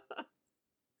god.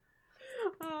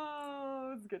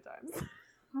 Oh, it's good times.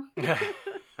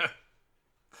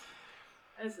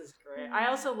 This is great. I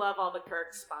also love all the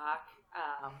Kirk Spock.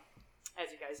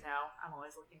 As you guys know, I'm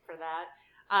always looking for that.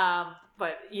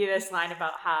 But this line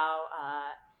about how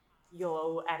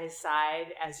you're at his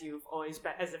side as if you've always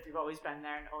been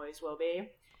there and always will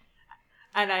be.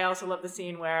 And I also love the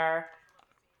scene where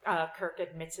Kirk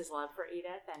admits his love for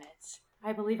Edith, and it's,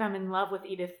 I believe I'm in love with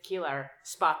Edith Keeler.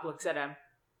 Spock looks at him.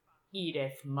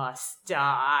 Edith must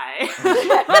die.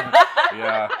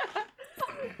 Yeah.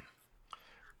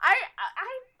 I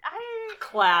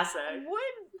Classic.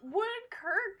 Would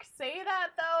Kirk say that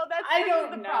though? That's I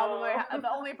don't the know. problem.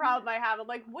 The only problem I have. I'm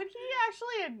like, would he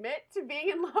actually admit to being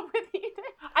in love with Edith?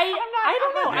 I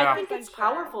don't know. Yeah. I think it's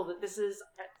powerful that this is,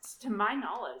 to my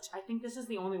knowledge, I think this is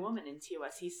the only woman in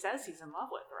TOS he says he's in love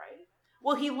with, right?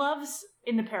 Well, he loves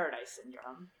in the Paradise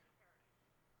Syndrome.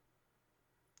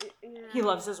 Yeah. He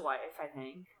loves his wife, I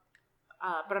think.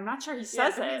 But I'm not sure he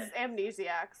says it. He's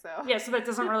amnesiac, so. Yeah, so that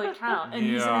doesn't really count. And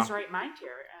he's in his right mind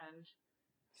here, and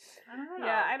I don't know.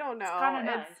 Yeah, I don't know. It's kind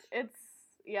of nice.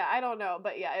 I don't know,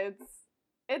 but yeah,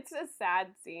 it's a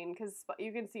sad scene because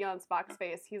you can see on Spock's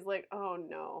face, he's like, oh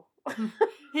no.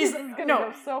 He's gonna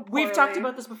go so poorly. We've talked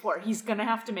about this before. He's gonna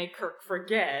have to make Kirk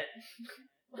forget.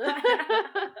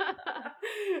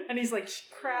 And he's like,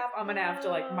 crap, I'm gonna have to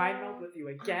like mind meld with you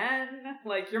again.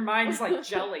 Like your mind's like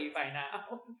jelly by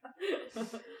now.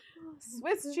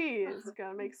 Swiss cheese.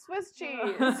 Gotta make Swiss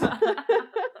cheese.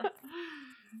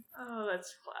 Oh,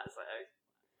 that's classic.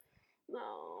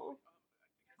 No.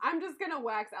 I'm just gonna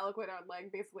wax eloquent on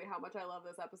like basically how much I love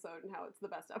this episode and how it's the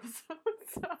best episode.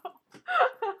 So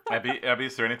Abby,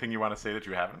 is there anything you want to say that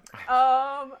you haven't?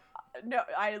 No,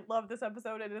 I love this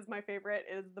episode. It is my favorite.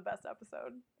 It is the best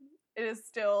episode. It is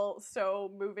still so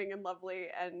moving and lovely,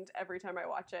 and every time I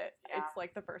watch it, it's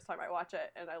like the first time I watch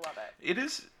it, and I love it.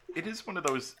 It is one of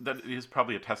those that is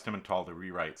probably a testament to all the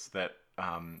rewrites that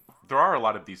there are a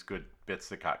lot of these good bits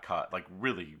that got cut, like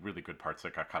really, really good parts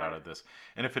that got cut out of this.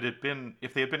 And if they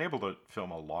had been able to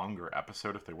film a longer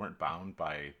episode, if they weren't bound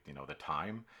by, the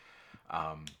time,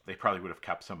 they probably would have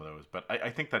kept some of those. But I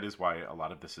think that is why a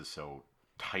lot of this is so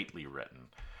tightly written.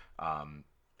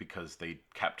 Because they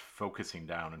kept focusing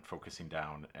down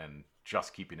and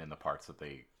just keeping in the parts that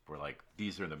they were like,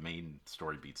 these are the main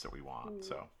story beats that we want.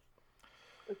 So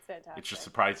it's fantastic. It's just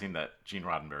surprising that Gene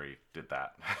Roddenberry did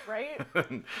that. Right?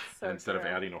 So instead of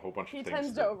adding a whole bunch of things. He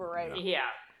tends to overwrite. Yeah.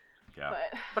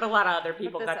 But a lot of other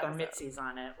people got their mitsies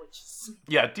on it, which is...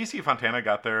 Yeah, DC Fontana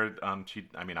got there. She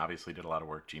obviously did a lot of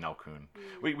work. Gene L. Kuhn.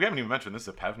 We haven't even mentioned this.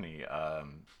 Zapevny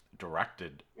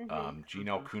directed. Gene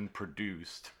L. Kuhn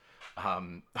produced.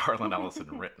 Harlan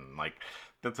Ellison written. Like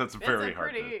that's very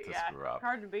hard to screw up.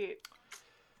 Hard to beat.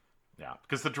 Yeah,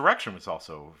 because the direction was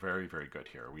also very, very good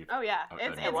here. It was.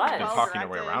 We've been talking our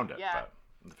way around it, but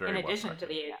it's very in addition to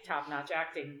the top-notch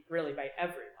acting, really by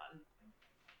everyone.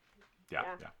 Yeah.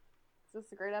 It's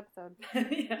just a great episode.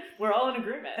 We're all in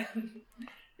agreement.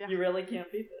 You really can't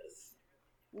beat this.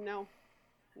 No,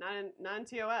 not in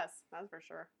TOS. That's for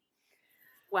sure.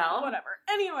 Well, whatever.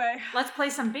 Anyway, let's play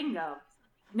some bingo.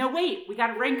 No, wait. We got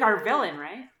to rank our villain,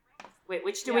 right? Wait,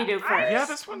 which do we do first?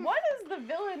 This one. What is the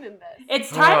villain in this? It's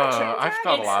time travel. I've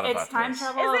thought a lot about this. It's time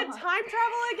travel. Is it time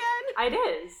travel again? It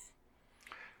is.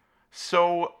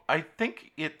 So I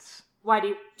think it's. Why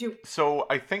do you? So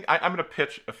I think I'm going to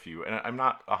pitch a few, and I'm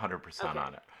not 100%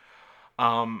 on it.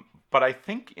 But I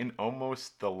think in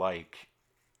almost the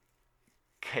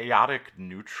chaotic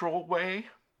neutral way,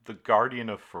 the Guardian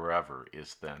of Forever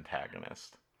is the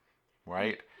antagonist.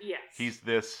 Right? Yes. He's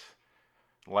this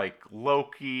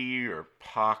Loki or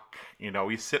Puck,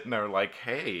 he's sitting there like,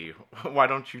 hey, why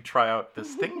don't you try out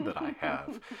this thing that I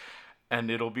have?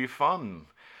 And it'll be fun.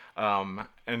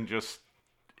 And just,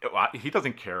 he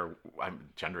doesn't care. I'm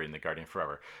gendering the Guardian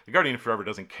Forever. The Guardian Forever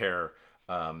doesn't care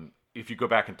if you go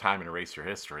back in time and erase your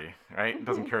history, right? It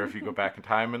doesn't care if you go back in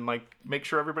time and make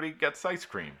sure everybody gets ice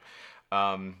cream.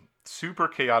 Super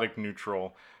chaotic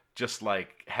neutral. Just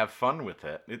have fun with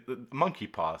it. Monkey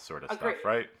paw sort of stuff,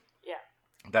 right? Yeah.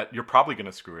 That you're probably going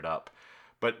to screw it up.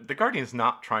 But the Guardian's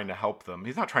not trying to help them.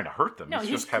 He's not trying to hurt them. No, he's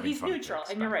just having fun. He's neutral,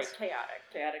 and you're right,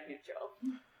 chaotic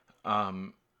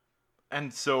neutral.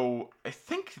 And so I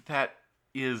think that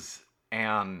is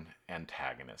an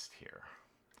antagonist here.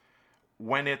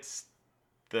 When it's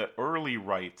the early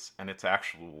rights and it's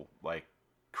actual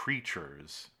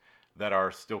creatures that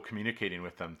are still communicating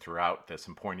with them throughout this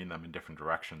and pointing them in different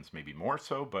directions, maybe more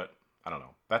so, but I don't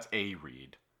know. That's a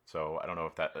read. So I don't know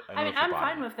if that... I'm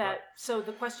fine with that. So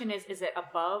the question is it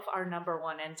above our number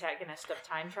one antagonist of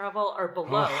time travel or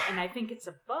below? And I think it's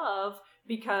above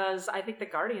because I think the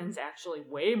Guardian's actually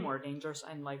way more dangerous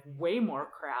and way more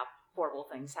horrible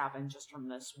things happen just from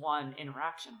this one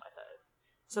interaction with it.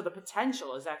 So the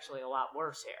potential is actually a lot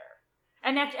worse here.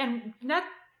 And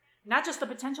not just the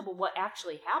potential, but what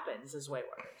actually happens is way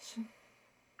worse.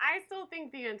 I still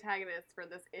think the antagonist for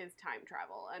this is time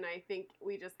travel, and I think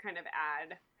we just kind of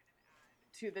add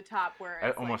to the top where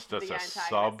it's almost the does a antagonist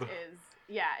sub.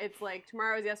 It's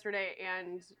Tomorrow is Yesterday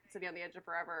and City on the Edge of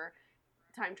Forever.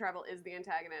 Time travel is the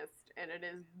antagonist, and it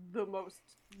is the most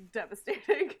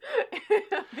devastating.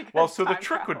 Well, so the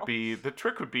trick would be.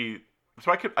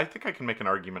 So I think I can make an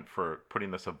argument for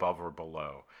putting this above or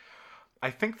below. I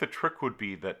think the trick would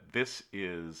be that this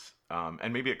is,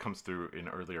 and maybe it comes through in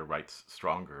earlier rights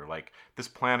stronger, this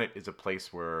planet is a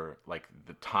place where,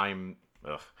 the time,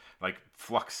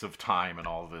 flux of time and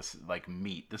all of this,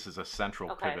 meet. This is a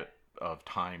central pivot of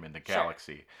time in the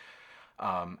galaxy.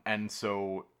 Sure. And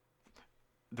so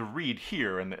the read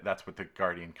here, and that's what the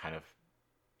Guardian kind of...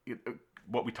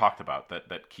 what we talked about, that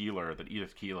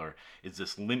Edith Keeler is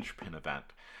this linchpin event.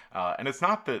 And it's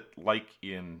not that,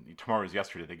 in Tomorrow is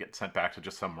Yesterday, they get sent back to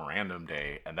just some random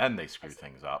day and then they screw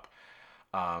things up.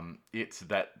 It's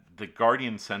that the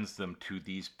Guardian sends them to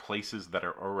these places that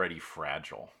are already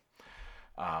fragile.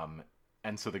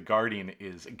 And so the Guardian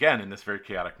is, again, in this very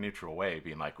chaotic, neutral way,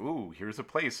 being ooh, here's a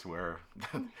place where,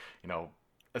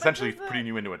 essentially putting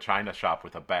you into a china shop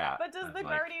with a bat. But does the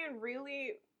Guardian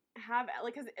really... have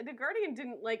because the Guardian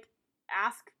didn't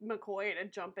ask McCoy to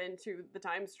jump into the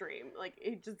time stream,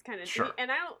 it just kind of and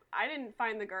I didn't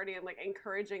find the Guardian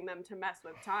encouraging them to mess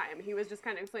with time. He was just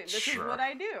kind of saying, this is what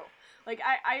I do.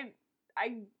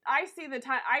 I see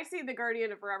the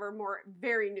Guardian of Forever more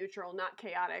very neutral, not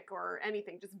chaotic or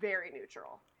anything, just very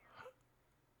neutral.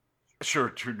 Sure,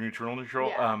 true, neutral.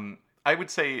 Yeah. I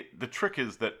would say the trick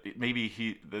is that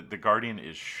maybe the Guardian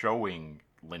is showing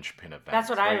linchpin events. That's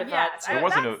what I would Yes,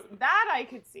 thought. that I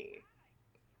could see.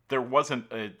 There wasn't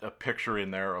a picture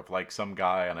in there of like some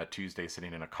guy on a Tuesday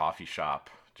sitting in a coffee shop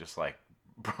just like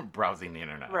browsing the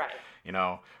internet, Right? You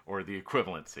know, or the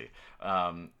equivalency.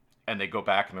 And they go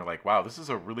back and they're like, wow, this is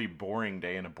a really boring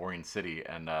day in a boring city,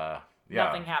 and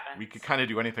Nothing happens. we could kind of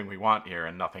do anything we want here,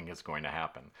 and nothing is going to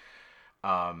happen.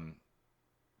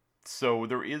 So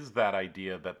there is that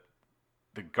idea that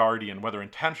the Guardian, whether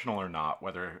intentional or not,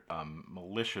 whether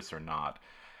malicious or not,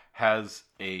 has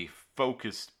a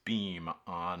focused beam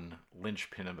on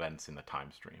linchpin events in the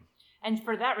time stream. And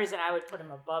for that reason, I would put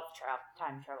him above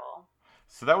time travel.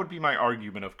 So that would be my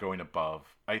argument of going above.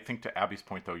 I think to Abby's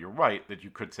point, though, you're right, that you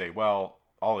could say, well,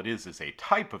 all it is a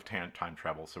type of time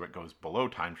travel, so it goes below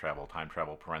time travel,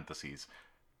 parentheses,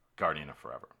 Guardian of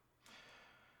Forever.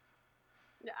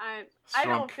 I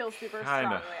don't feel super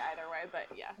strongly either way, but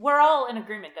yeah. We're all in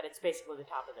agreement that it's basically the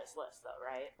top of this list, though,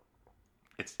 right?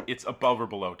 It's above or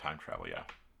below time travel, yeah.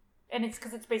 And it's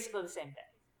because it's basically the same thing.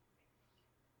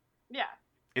 Yeah.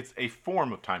 It's a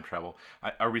form of time travel.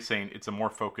 Are we saying it's a more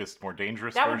focused, more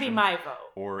dangerous That version? would be my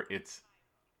vote. Or it's...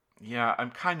 Yeah,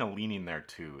 I'm kind of leaning there,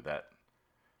 too, that...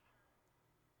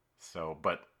 So,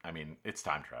 but, I mean, it's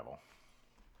time travel.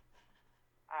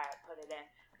 All right, put it in.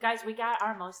 Guys, we got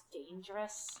our most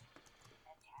dangerous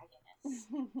antagonist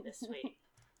this week.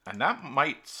 And that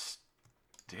might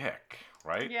stick,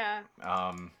 right? Yeah.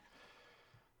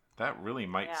 That really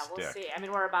might stick. Yeah, we'll see. I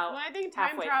mean, we're about I think time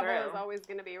halfway travel through. is always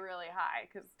going to be really high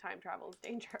because time travel is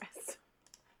dangerous.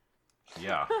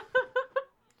 Yeah.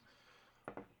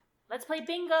 Let's play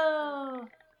bingo.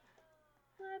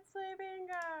 Let's play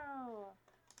bingo.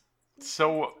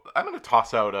 So I'm going to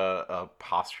toss out a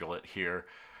postulate here.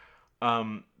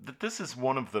 That this is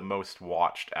one of the most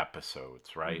watched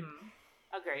episodes, right?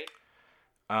 Mm-hmm.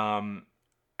 Agreed.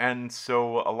 And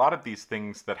so a lot of these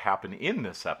things that happen in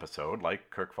this episode, like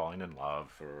Kirk falling in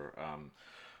love, or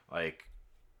like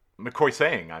McCoy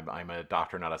saying, I'm a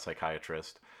doctor, not a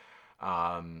psychiatrist,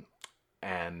 and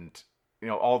you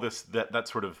know, all this that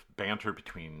sort of banter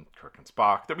between Kirk and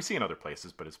Spock that we see in other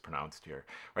places, but is pronounced here,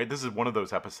 right? This is one of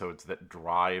those episodes that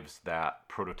drives that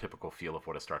prototypical feel of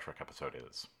what a Star Trek episode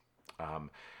is.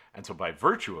 And so by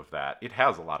virtue of that, it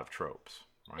has a lot of tropes.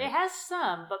 Right? It has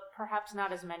some, but perhaps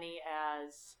not as many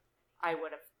as I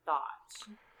would have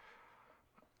thought.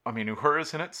 I mean,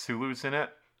 Uhura's in it, Sulu's in it.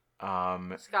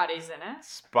 Scotty's in it.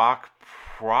 Spock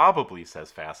probably says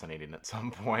fascinating at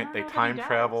some point. They time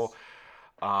travel.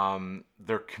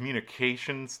 Their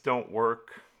communications don't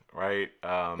work, right?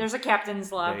 There's a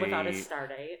captain's log without a star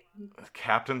date.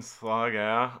 Captain's log,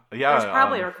 yeah. There's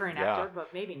probably a recurring actor,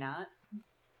 but maybe not.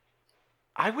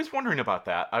 I was wondering about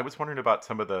that. I was wondering about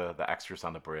some of the extras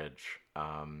on the bridge,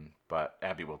 but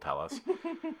Abby will tell us.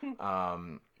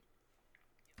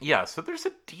 Yeah, so there's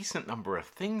a decent number of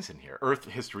things in here. Earth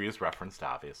history is referenced,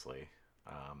 obviously.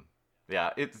 Yeah,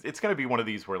 it's going to be one of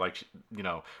these where, like, you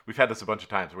know, we've had this a bunch of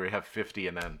times where you have 50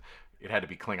 and then it had to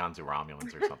be Klingons or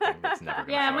Romulans or something. That's never going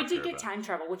to Yeah, we did get time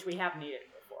travel, which we have needed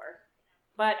before.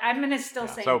 But I'm going to still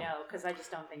say no, because I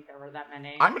just don't think there were that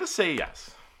many. I'm going to say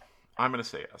yes.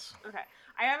 Okay.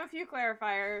 I have a few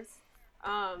clarifiers.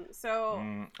 I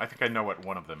think I know what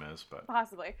one of them is, but...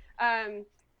 Possibly.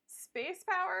 Space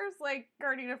powers, like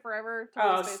Guardian of Forever?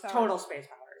 Total space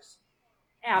powers.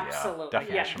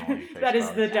 Absolutely. Yeah, that is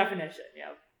the definition, yeah.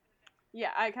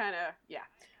 Yeah, I kind of, yeah.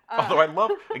 Although I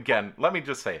love, again, let me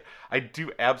just say, I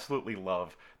do absolutely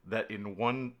love that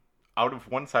out of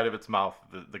one side of its mouth,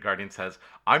 the Guardian says,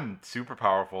 I'm super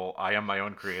powerful, I am my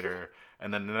own creator,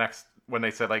 and then the next, when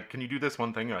they said, like, can you do this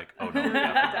one thing? You're like, oh, no,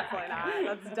 definitely not.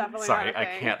 That's definitely Sorry, not a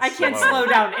thing. I can't slow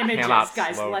down images,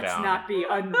 guys. Let's not be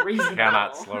unreasonable.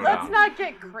 Cannot slow down. Let's not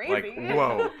get crazy. Like,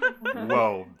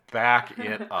 whoa, back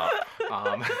it up.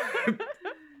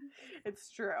 It's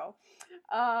true.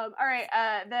 All right,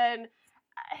 then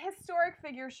a historic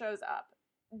figure shows up.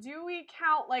 Do we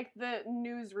count, like, the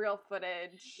newsreel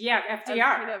footage? Yeah, FDR.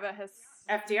 Kind of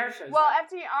FDR shows Well, up.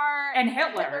 FDR and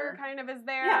Hitler kind of is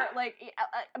there, yeah. like,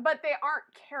 but they aren't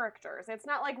characters. It's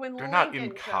not like when they're Lincoln not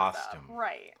in shows costume, up.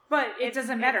 Right? But it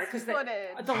doesn't matter because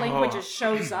the language just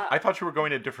shows up. I thought you were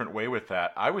going a different way with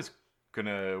that.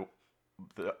 The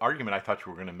argument I thought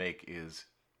you were gonna make is,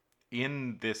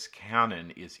 in this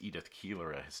canon, is Edith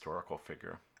Keeler a historical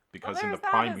figure? Because in the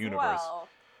Prime universe,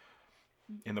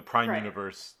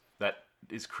 universe that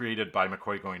is created by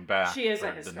McCoy going back, she is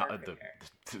a historic figure.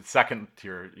 The second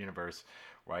tier universe,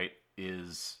 right?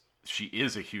 She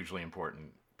is a hugely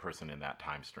important person in that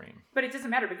time stream. But it doesn't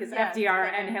matter because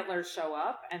FDR and Hitler show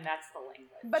up, and that's the language.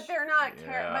 But they're not. But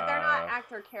they're not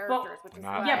actor characters, which is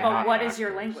why. Yeah, but what does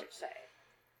your language say?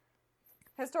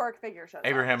 Historic figure shows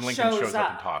Abraham up. Lincoln shows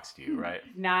up and talks to you, right?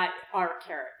 Not our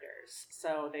characters,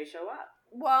 so they show up.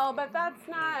 Well, but that's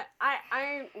not.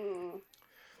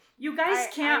 You guys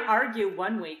can't argue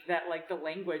one week that like the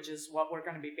language is what we're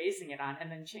going to be basing it on,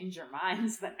 and then change your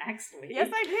minds the next week. Yes,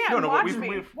 I can. No,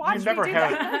 we've never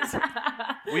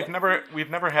had. We've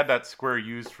never had that square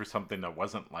used for something that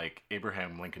wasn't like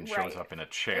Abraham Lincoln shows up in a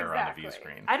chair on the view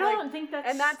screen. I don't think that's.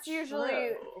 And that's usually,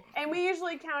 true. and we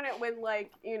usually count it when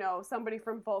like somebody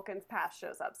from Vulcan's past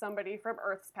shows up, somebody from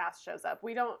Earth's past shows up.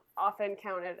 We don't often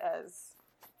count it as.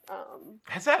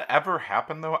 Has that ever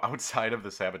happened though outside of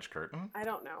the Savage Curtain? I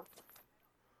don't know.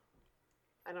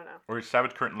 Or is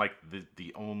Savage Curtain like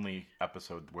the only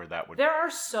episode where that would? There are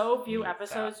so few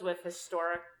episodes with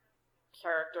historic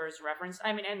characters referenced.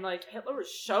 I mean, and like Hitler was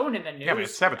shown in the news. Yeah, I mean,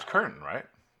 it's Savage Curtain, right?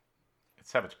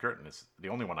 It's Savage Curtain is the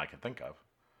only one I can think of.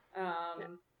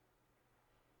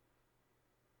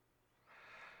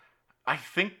 I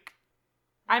think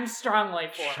I'm strongly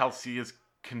for Chelsea is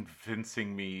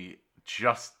convincing me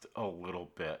just a little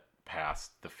bit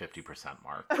past the 50%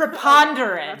 mark.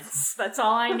 Preponderance. That's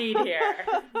all I need here.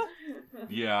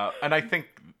 Yeah, and I think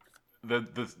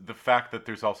the fact that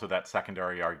there's also that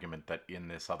secondary argument that in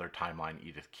this other timeline,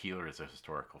 Edith Keeler is a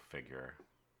historical figure.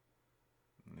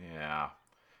 Yeah. I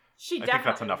think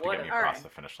that's enough to get me across the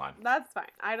finish line. That's fine.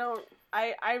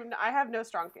 I have no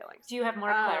strong feelings. Do you have more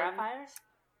clarifiers?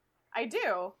 I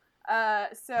do.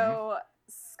 So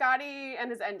Scotty and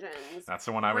his engines. That's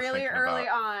the one I was thinking about. Really early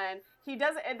on. He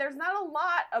does. There's not a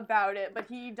lot about it, but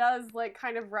he does like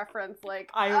kind of reference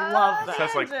like. I love that. It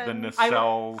says like the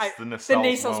nacelles. The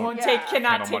nacelles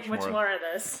cannot take much more of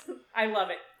this. I love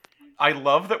it. I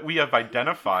love that we have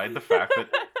identified the fact that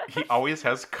he always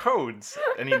has codes,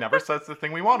 and he never says the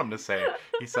thing we want him to say.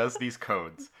 He says these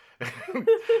codes.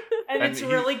 and it's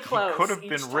really close. He could have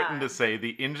been written to say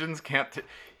the engines can't.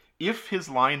 If his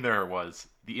line there was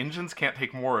the engines can't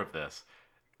take more of this,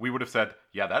 we would have said,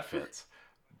 yeah, that fits.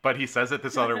 But he says it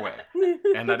this other way,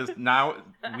 and that is now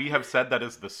we have said that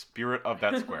is the spirit of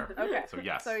that square. Okay. So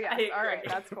yes. All right,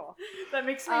 that's cool. That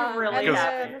makes me really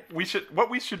happy. What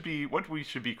we should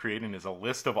be creating is a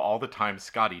list of all the times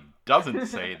Scotty doesn't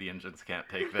say the engines can't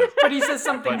take this, but he says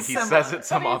something. But he says it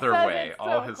some other way.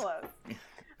 Close.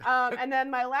 And then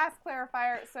my last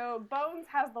clarifier. So Bones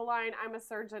has the line, "I'm a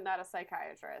surgeon, not a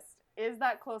psychiatrist." Is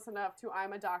that close enough to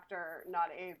 "I'm a doctor, not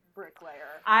a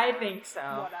bricklayer"? I think so.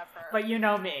 Whatever. But you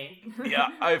know me. Yeah,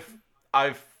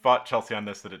 I've fought Chelsea on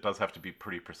this that it does have to be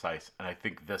pretty precise, and I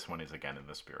think this one is again in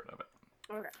the spirit of it.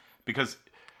 Okay. Because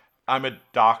I'm a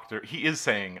doctor. He is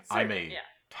saying I'm a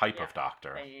type of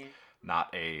doctor,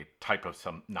 not a type of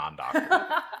some non-doctor.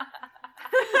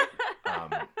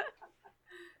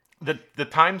 The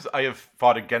times I have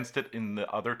fought against it in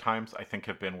the other times, I think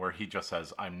have been where he just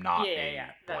says, I'm not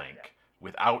blank,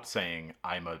 without saying,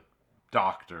 I'm a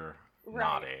doctor,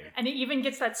 not a... And he even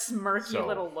gets that smirky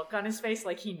little look on his face,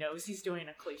 like he knows he's doing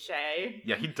a cliche.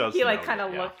 Yeah, he does. He like kind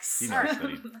of looks... He knows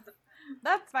that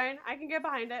That's fine. I can get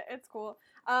behind it. It's cool.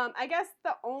 I guess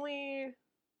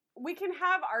we can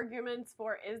have arguments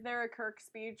for, is there a Kirk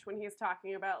speech when he's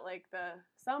talking about like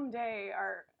someday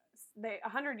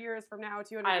 100 years from now, 200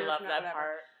 years from now, I love that whatever.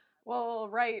 part. We'll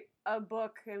write a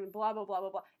book and blah, blah, blah,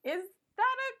 blah, blah. Is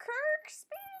that a Kirk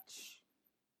speech?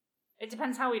 It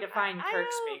depends how we define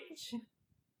Kirk speech.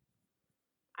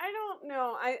 I don't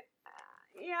know. I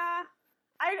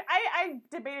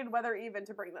debated whether even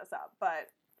to bring this up, but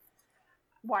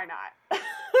why not?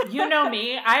 You know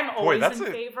me. I'm always in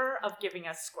favor of giving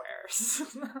us squares.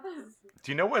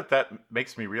 Do you know what that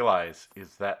makes me realize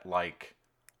is that like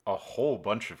a whole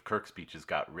bunch of Kirk speeches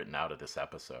got written out of this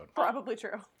episode. Probably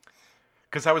true.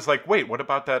 Because I was like, wait, what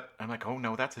about that? I'm like, oh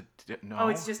no, that's no. Oh,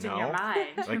 it's just in your mind.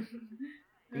 Like,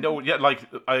 no, yeah, like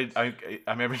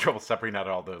I'm having trouble separating out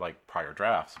all the like prior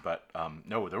drafts, but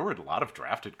no, there were a lot of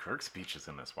drafted Kirk speeches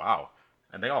in this. Wow,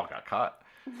 and they all got cut.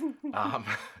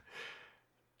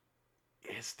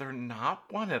 Is there not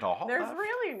one at all? There's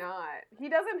really not. He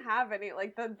doesn't have any.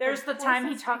 Like There's the time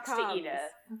he talks to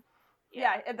Edith.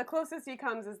 Yeah, the closest he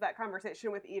comes is that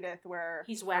conversation with Edith where...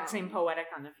 He's waxing poetic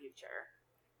on the future.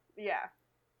 Yeah.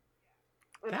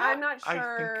 I'm not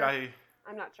sure...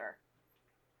 I'm not sure.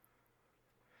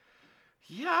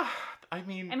 Yeah, I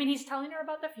mean, he's telling her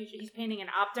about the future. He's painting an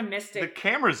optimistic... The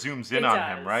camera zooms in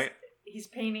on him, right? He's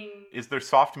painting... Is there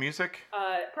soft music?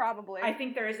 Probably. I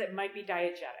think there is. It might be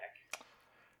diegetic.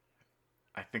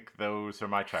 I think those are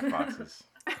my checkboxes.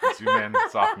 Zoom in,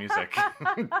 soft music.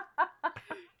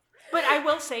 But I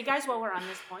will say, guys, while we're on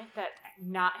this point, that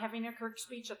not having a Kirk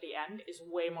speech at the end is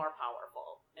way more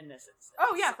powerful in this instance.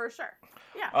 Oh, yeah, for sure.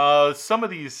 Yeah. Some of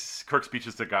these Kirk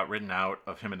speeches that got written out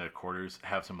of him in the quarters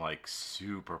have some, like,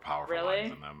 super powerful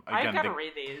lines in them. Again, I gotta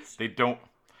read these. They don't...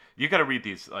 You gotta read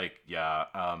these, like, yeah.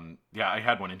 I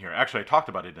had one in here. Actually, I talked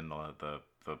about it in the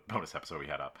bonus episode we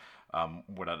had up.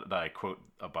 That I quote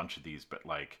a bunch of these, but,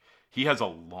 like, he has a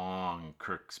long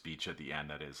Kirk speech at the end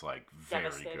that is, like,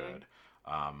 very good.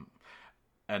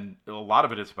 And a lot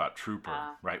of it is about Trooper,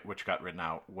 right? Which got written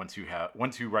out. Once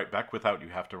you write Beckwith out, you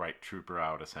have to write Trooper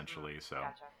out, essentially. So,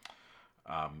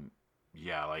 gotcha.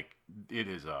 Yeah, like, it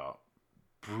is a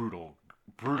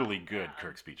brutally good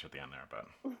Kirk speech at the end there. But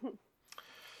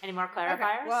any more clarifiers?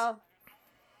 Okay,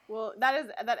 well,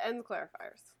 that ends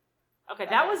clarifiers. Okay,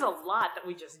 that was a lot that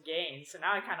we just gained, so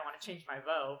now I kind of want to change my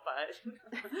vote,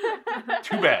 but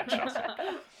too bad, Chelsea.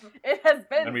 It has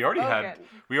been. And we already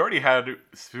had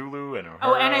Sulu and Uhura.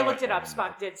 Oh, and I looked it up.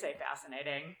 Spock did say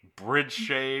fascinating. Bridge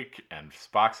shake and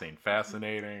Spock saying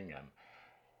fascinating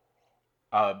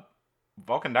and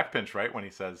Vulcan neck pinch, right? When he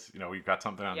says, you've got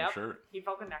something on your shirt. He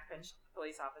Vulcan neck pinched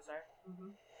police officer. Mm-hmm.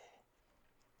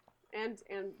 And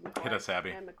McCoy. Hit us,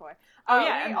 Abby. And McCoy. Oh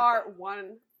yeah, we are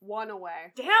one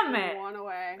away. Damn it! One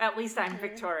away. At least I'm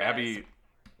victorious. Abby,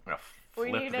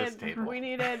 this table. We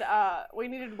needed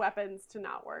weapons to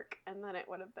not work, and then it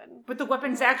would have been. But the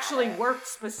weapons actually worked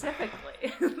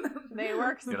specifically. They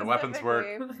work specifically. Yeah, the weapons work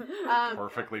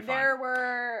perfectly fine.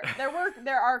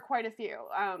 There are quite a few,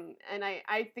 and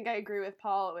I think I agree with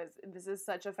Paul. This is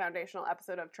such a foundational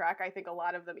episode of Trek. I think a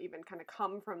lot of them even kind of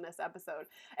come from this episode,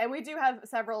 and we do have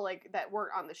several that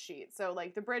weren't on the sheet. So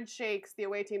like the bridge shakes, the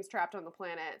away team's trapped on the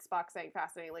planet, Spock saying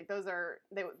fascinating. Like those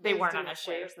weren't on the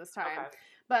sheet this time. Okay.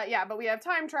 But we have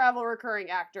time travel, recurring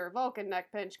actor, Vulcan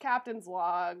neck pinch, captain's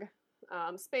log.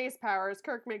 Space powers,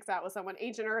 Kirk makes out with someone,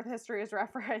 ancient Earth history is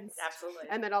referenced. Absolutely.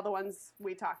 And then all the ones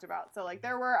we talked about. So,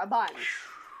 there were a bunch.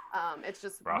 It's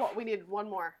just, we needed one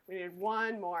more. We needed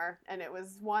one more. And it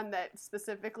was one that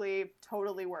specifically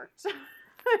totally worked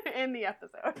in the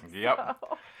episode. Yep. So.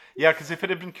 Yeah, because if it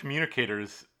had been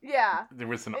communicators, there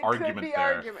was an argument could be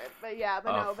there. Argument, but yeah,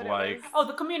 but no, but like, it was... Oh,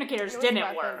 the communicators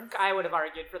didn't work. I would have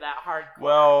argued for that hardcore.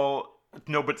 Well,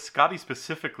 no, but Scotty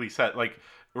specifically said,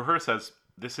 Uhura says,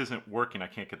 this isn't working, I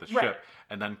can't get the ship.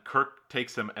 And then Kirk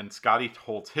takes him, and Scotty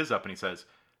holds his up, and he says,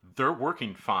 they're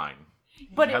working fine.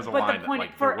 But the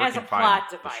point, as a plot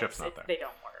device, they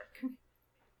don't work.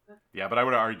 Yeah, but I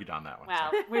would have argued on that one.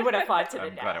 Well, we would have fought to the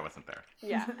death. I'm glad I wasn't there.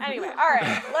 Yeah, anyway, all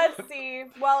right, let's see.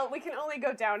 Well, we can only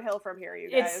go downhill from here,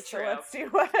 you guys. It's true. So let's see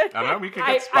what... I don't know, we could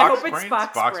get I hope Spock's brain. It's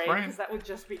Spock's brain, because that would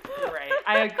just be great.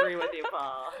 I agree with you,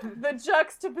 Paul. The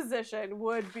juxtaposition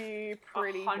would be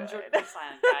pretty 100%, good. guys.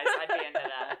 I'd be into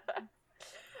that.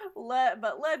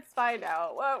 But let's find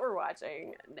out what we're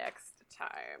watching next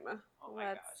time. Oh my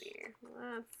gosh.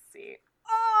 Let's see.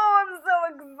 Oh, I'm so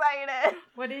excited.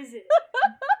 What is it?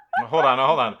 Hold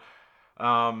on.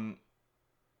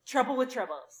 Trouble with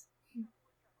Troubles.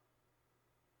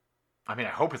 I mean, I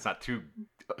hope it's not too...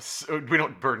 we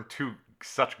don't burn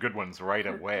such good ones right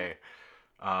away.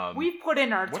 We've put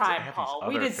in our time, Paul.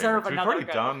 We deserve another We've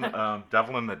already done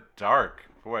Devil in the Dark.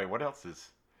 Boy, what else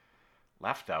is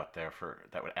left out there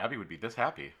Abby would be this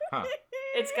happy? Huh.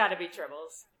 It's got to be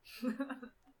Tribbles.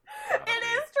 It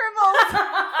is Tribbles.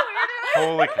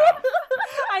 Holy cow.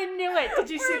 I knew it. Did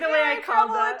you see the way I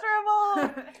called it?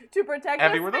 Tribbles. To protect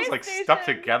Abby, the were those station. stuck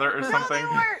together or something? No,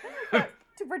 they weren't.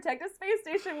 To protect a space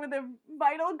station with a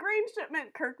vital grain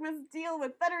shipment, Kirk must deal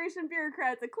with Federation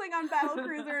bureaucrats, a Klingon battle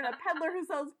cruiser, and a peddler who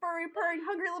sells furry, purring,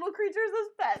 hungry little creatures as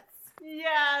pets.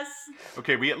 Yes.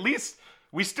 Okay, we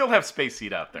still have Space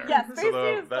Seed out there. Yeah, Space Seed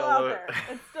is still out there.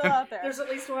 It's still out there. There's at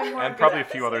least one more. And probably a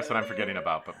few others that I'm forgetting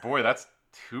about. But boy, that's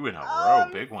 2 in a row.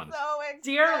 Big ones. So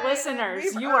dear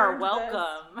listeners, you are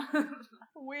welcome.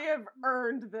 We have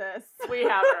earned this. We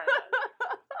have earned it.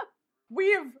 We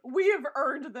have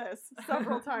earned this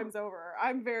several times over.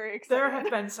 I'm very excited. There have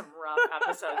been some rough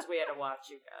episodes we had to watch,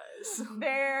 you guys.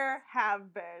 There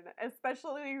have been,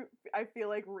 especially I feel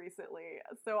like recently.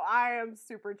 So I am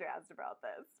super jazzed about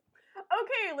this.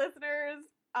 Okay, listeners.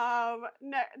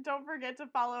 Don't forget to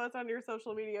follow us on your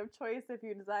social media of choice if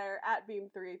you desire at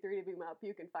Beam383 to beam up.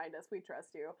 You can find us. We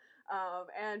trust you.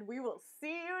 And we will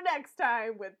see you next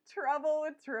time with Trouble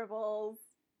with Tribbles.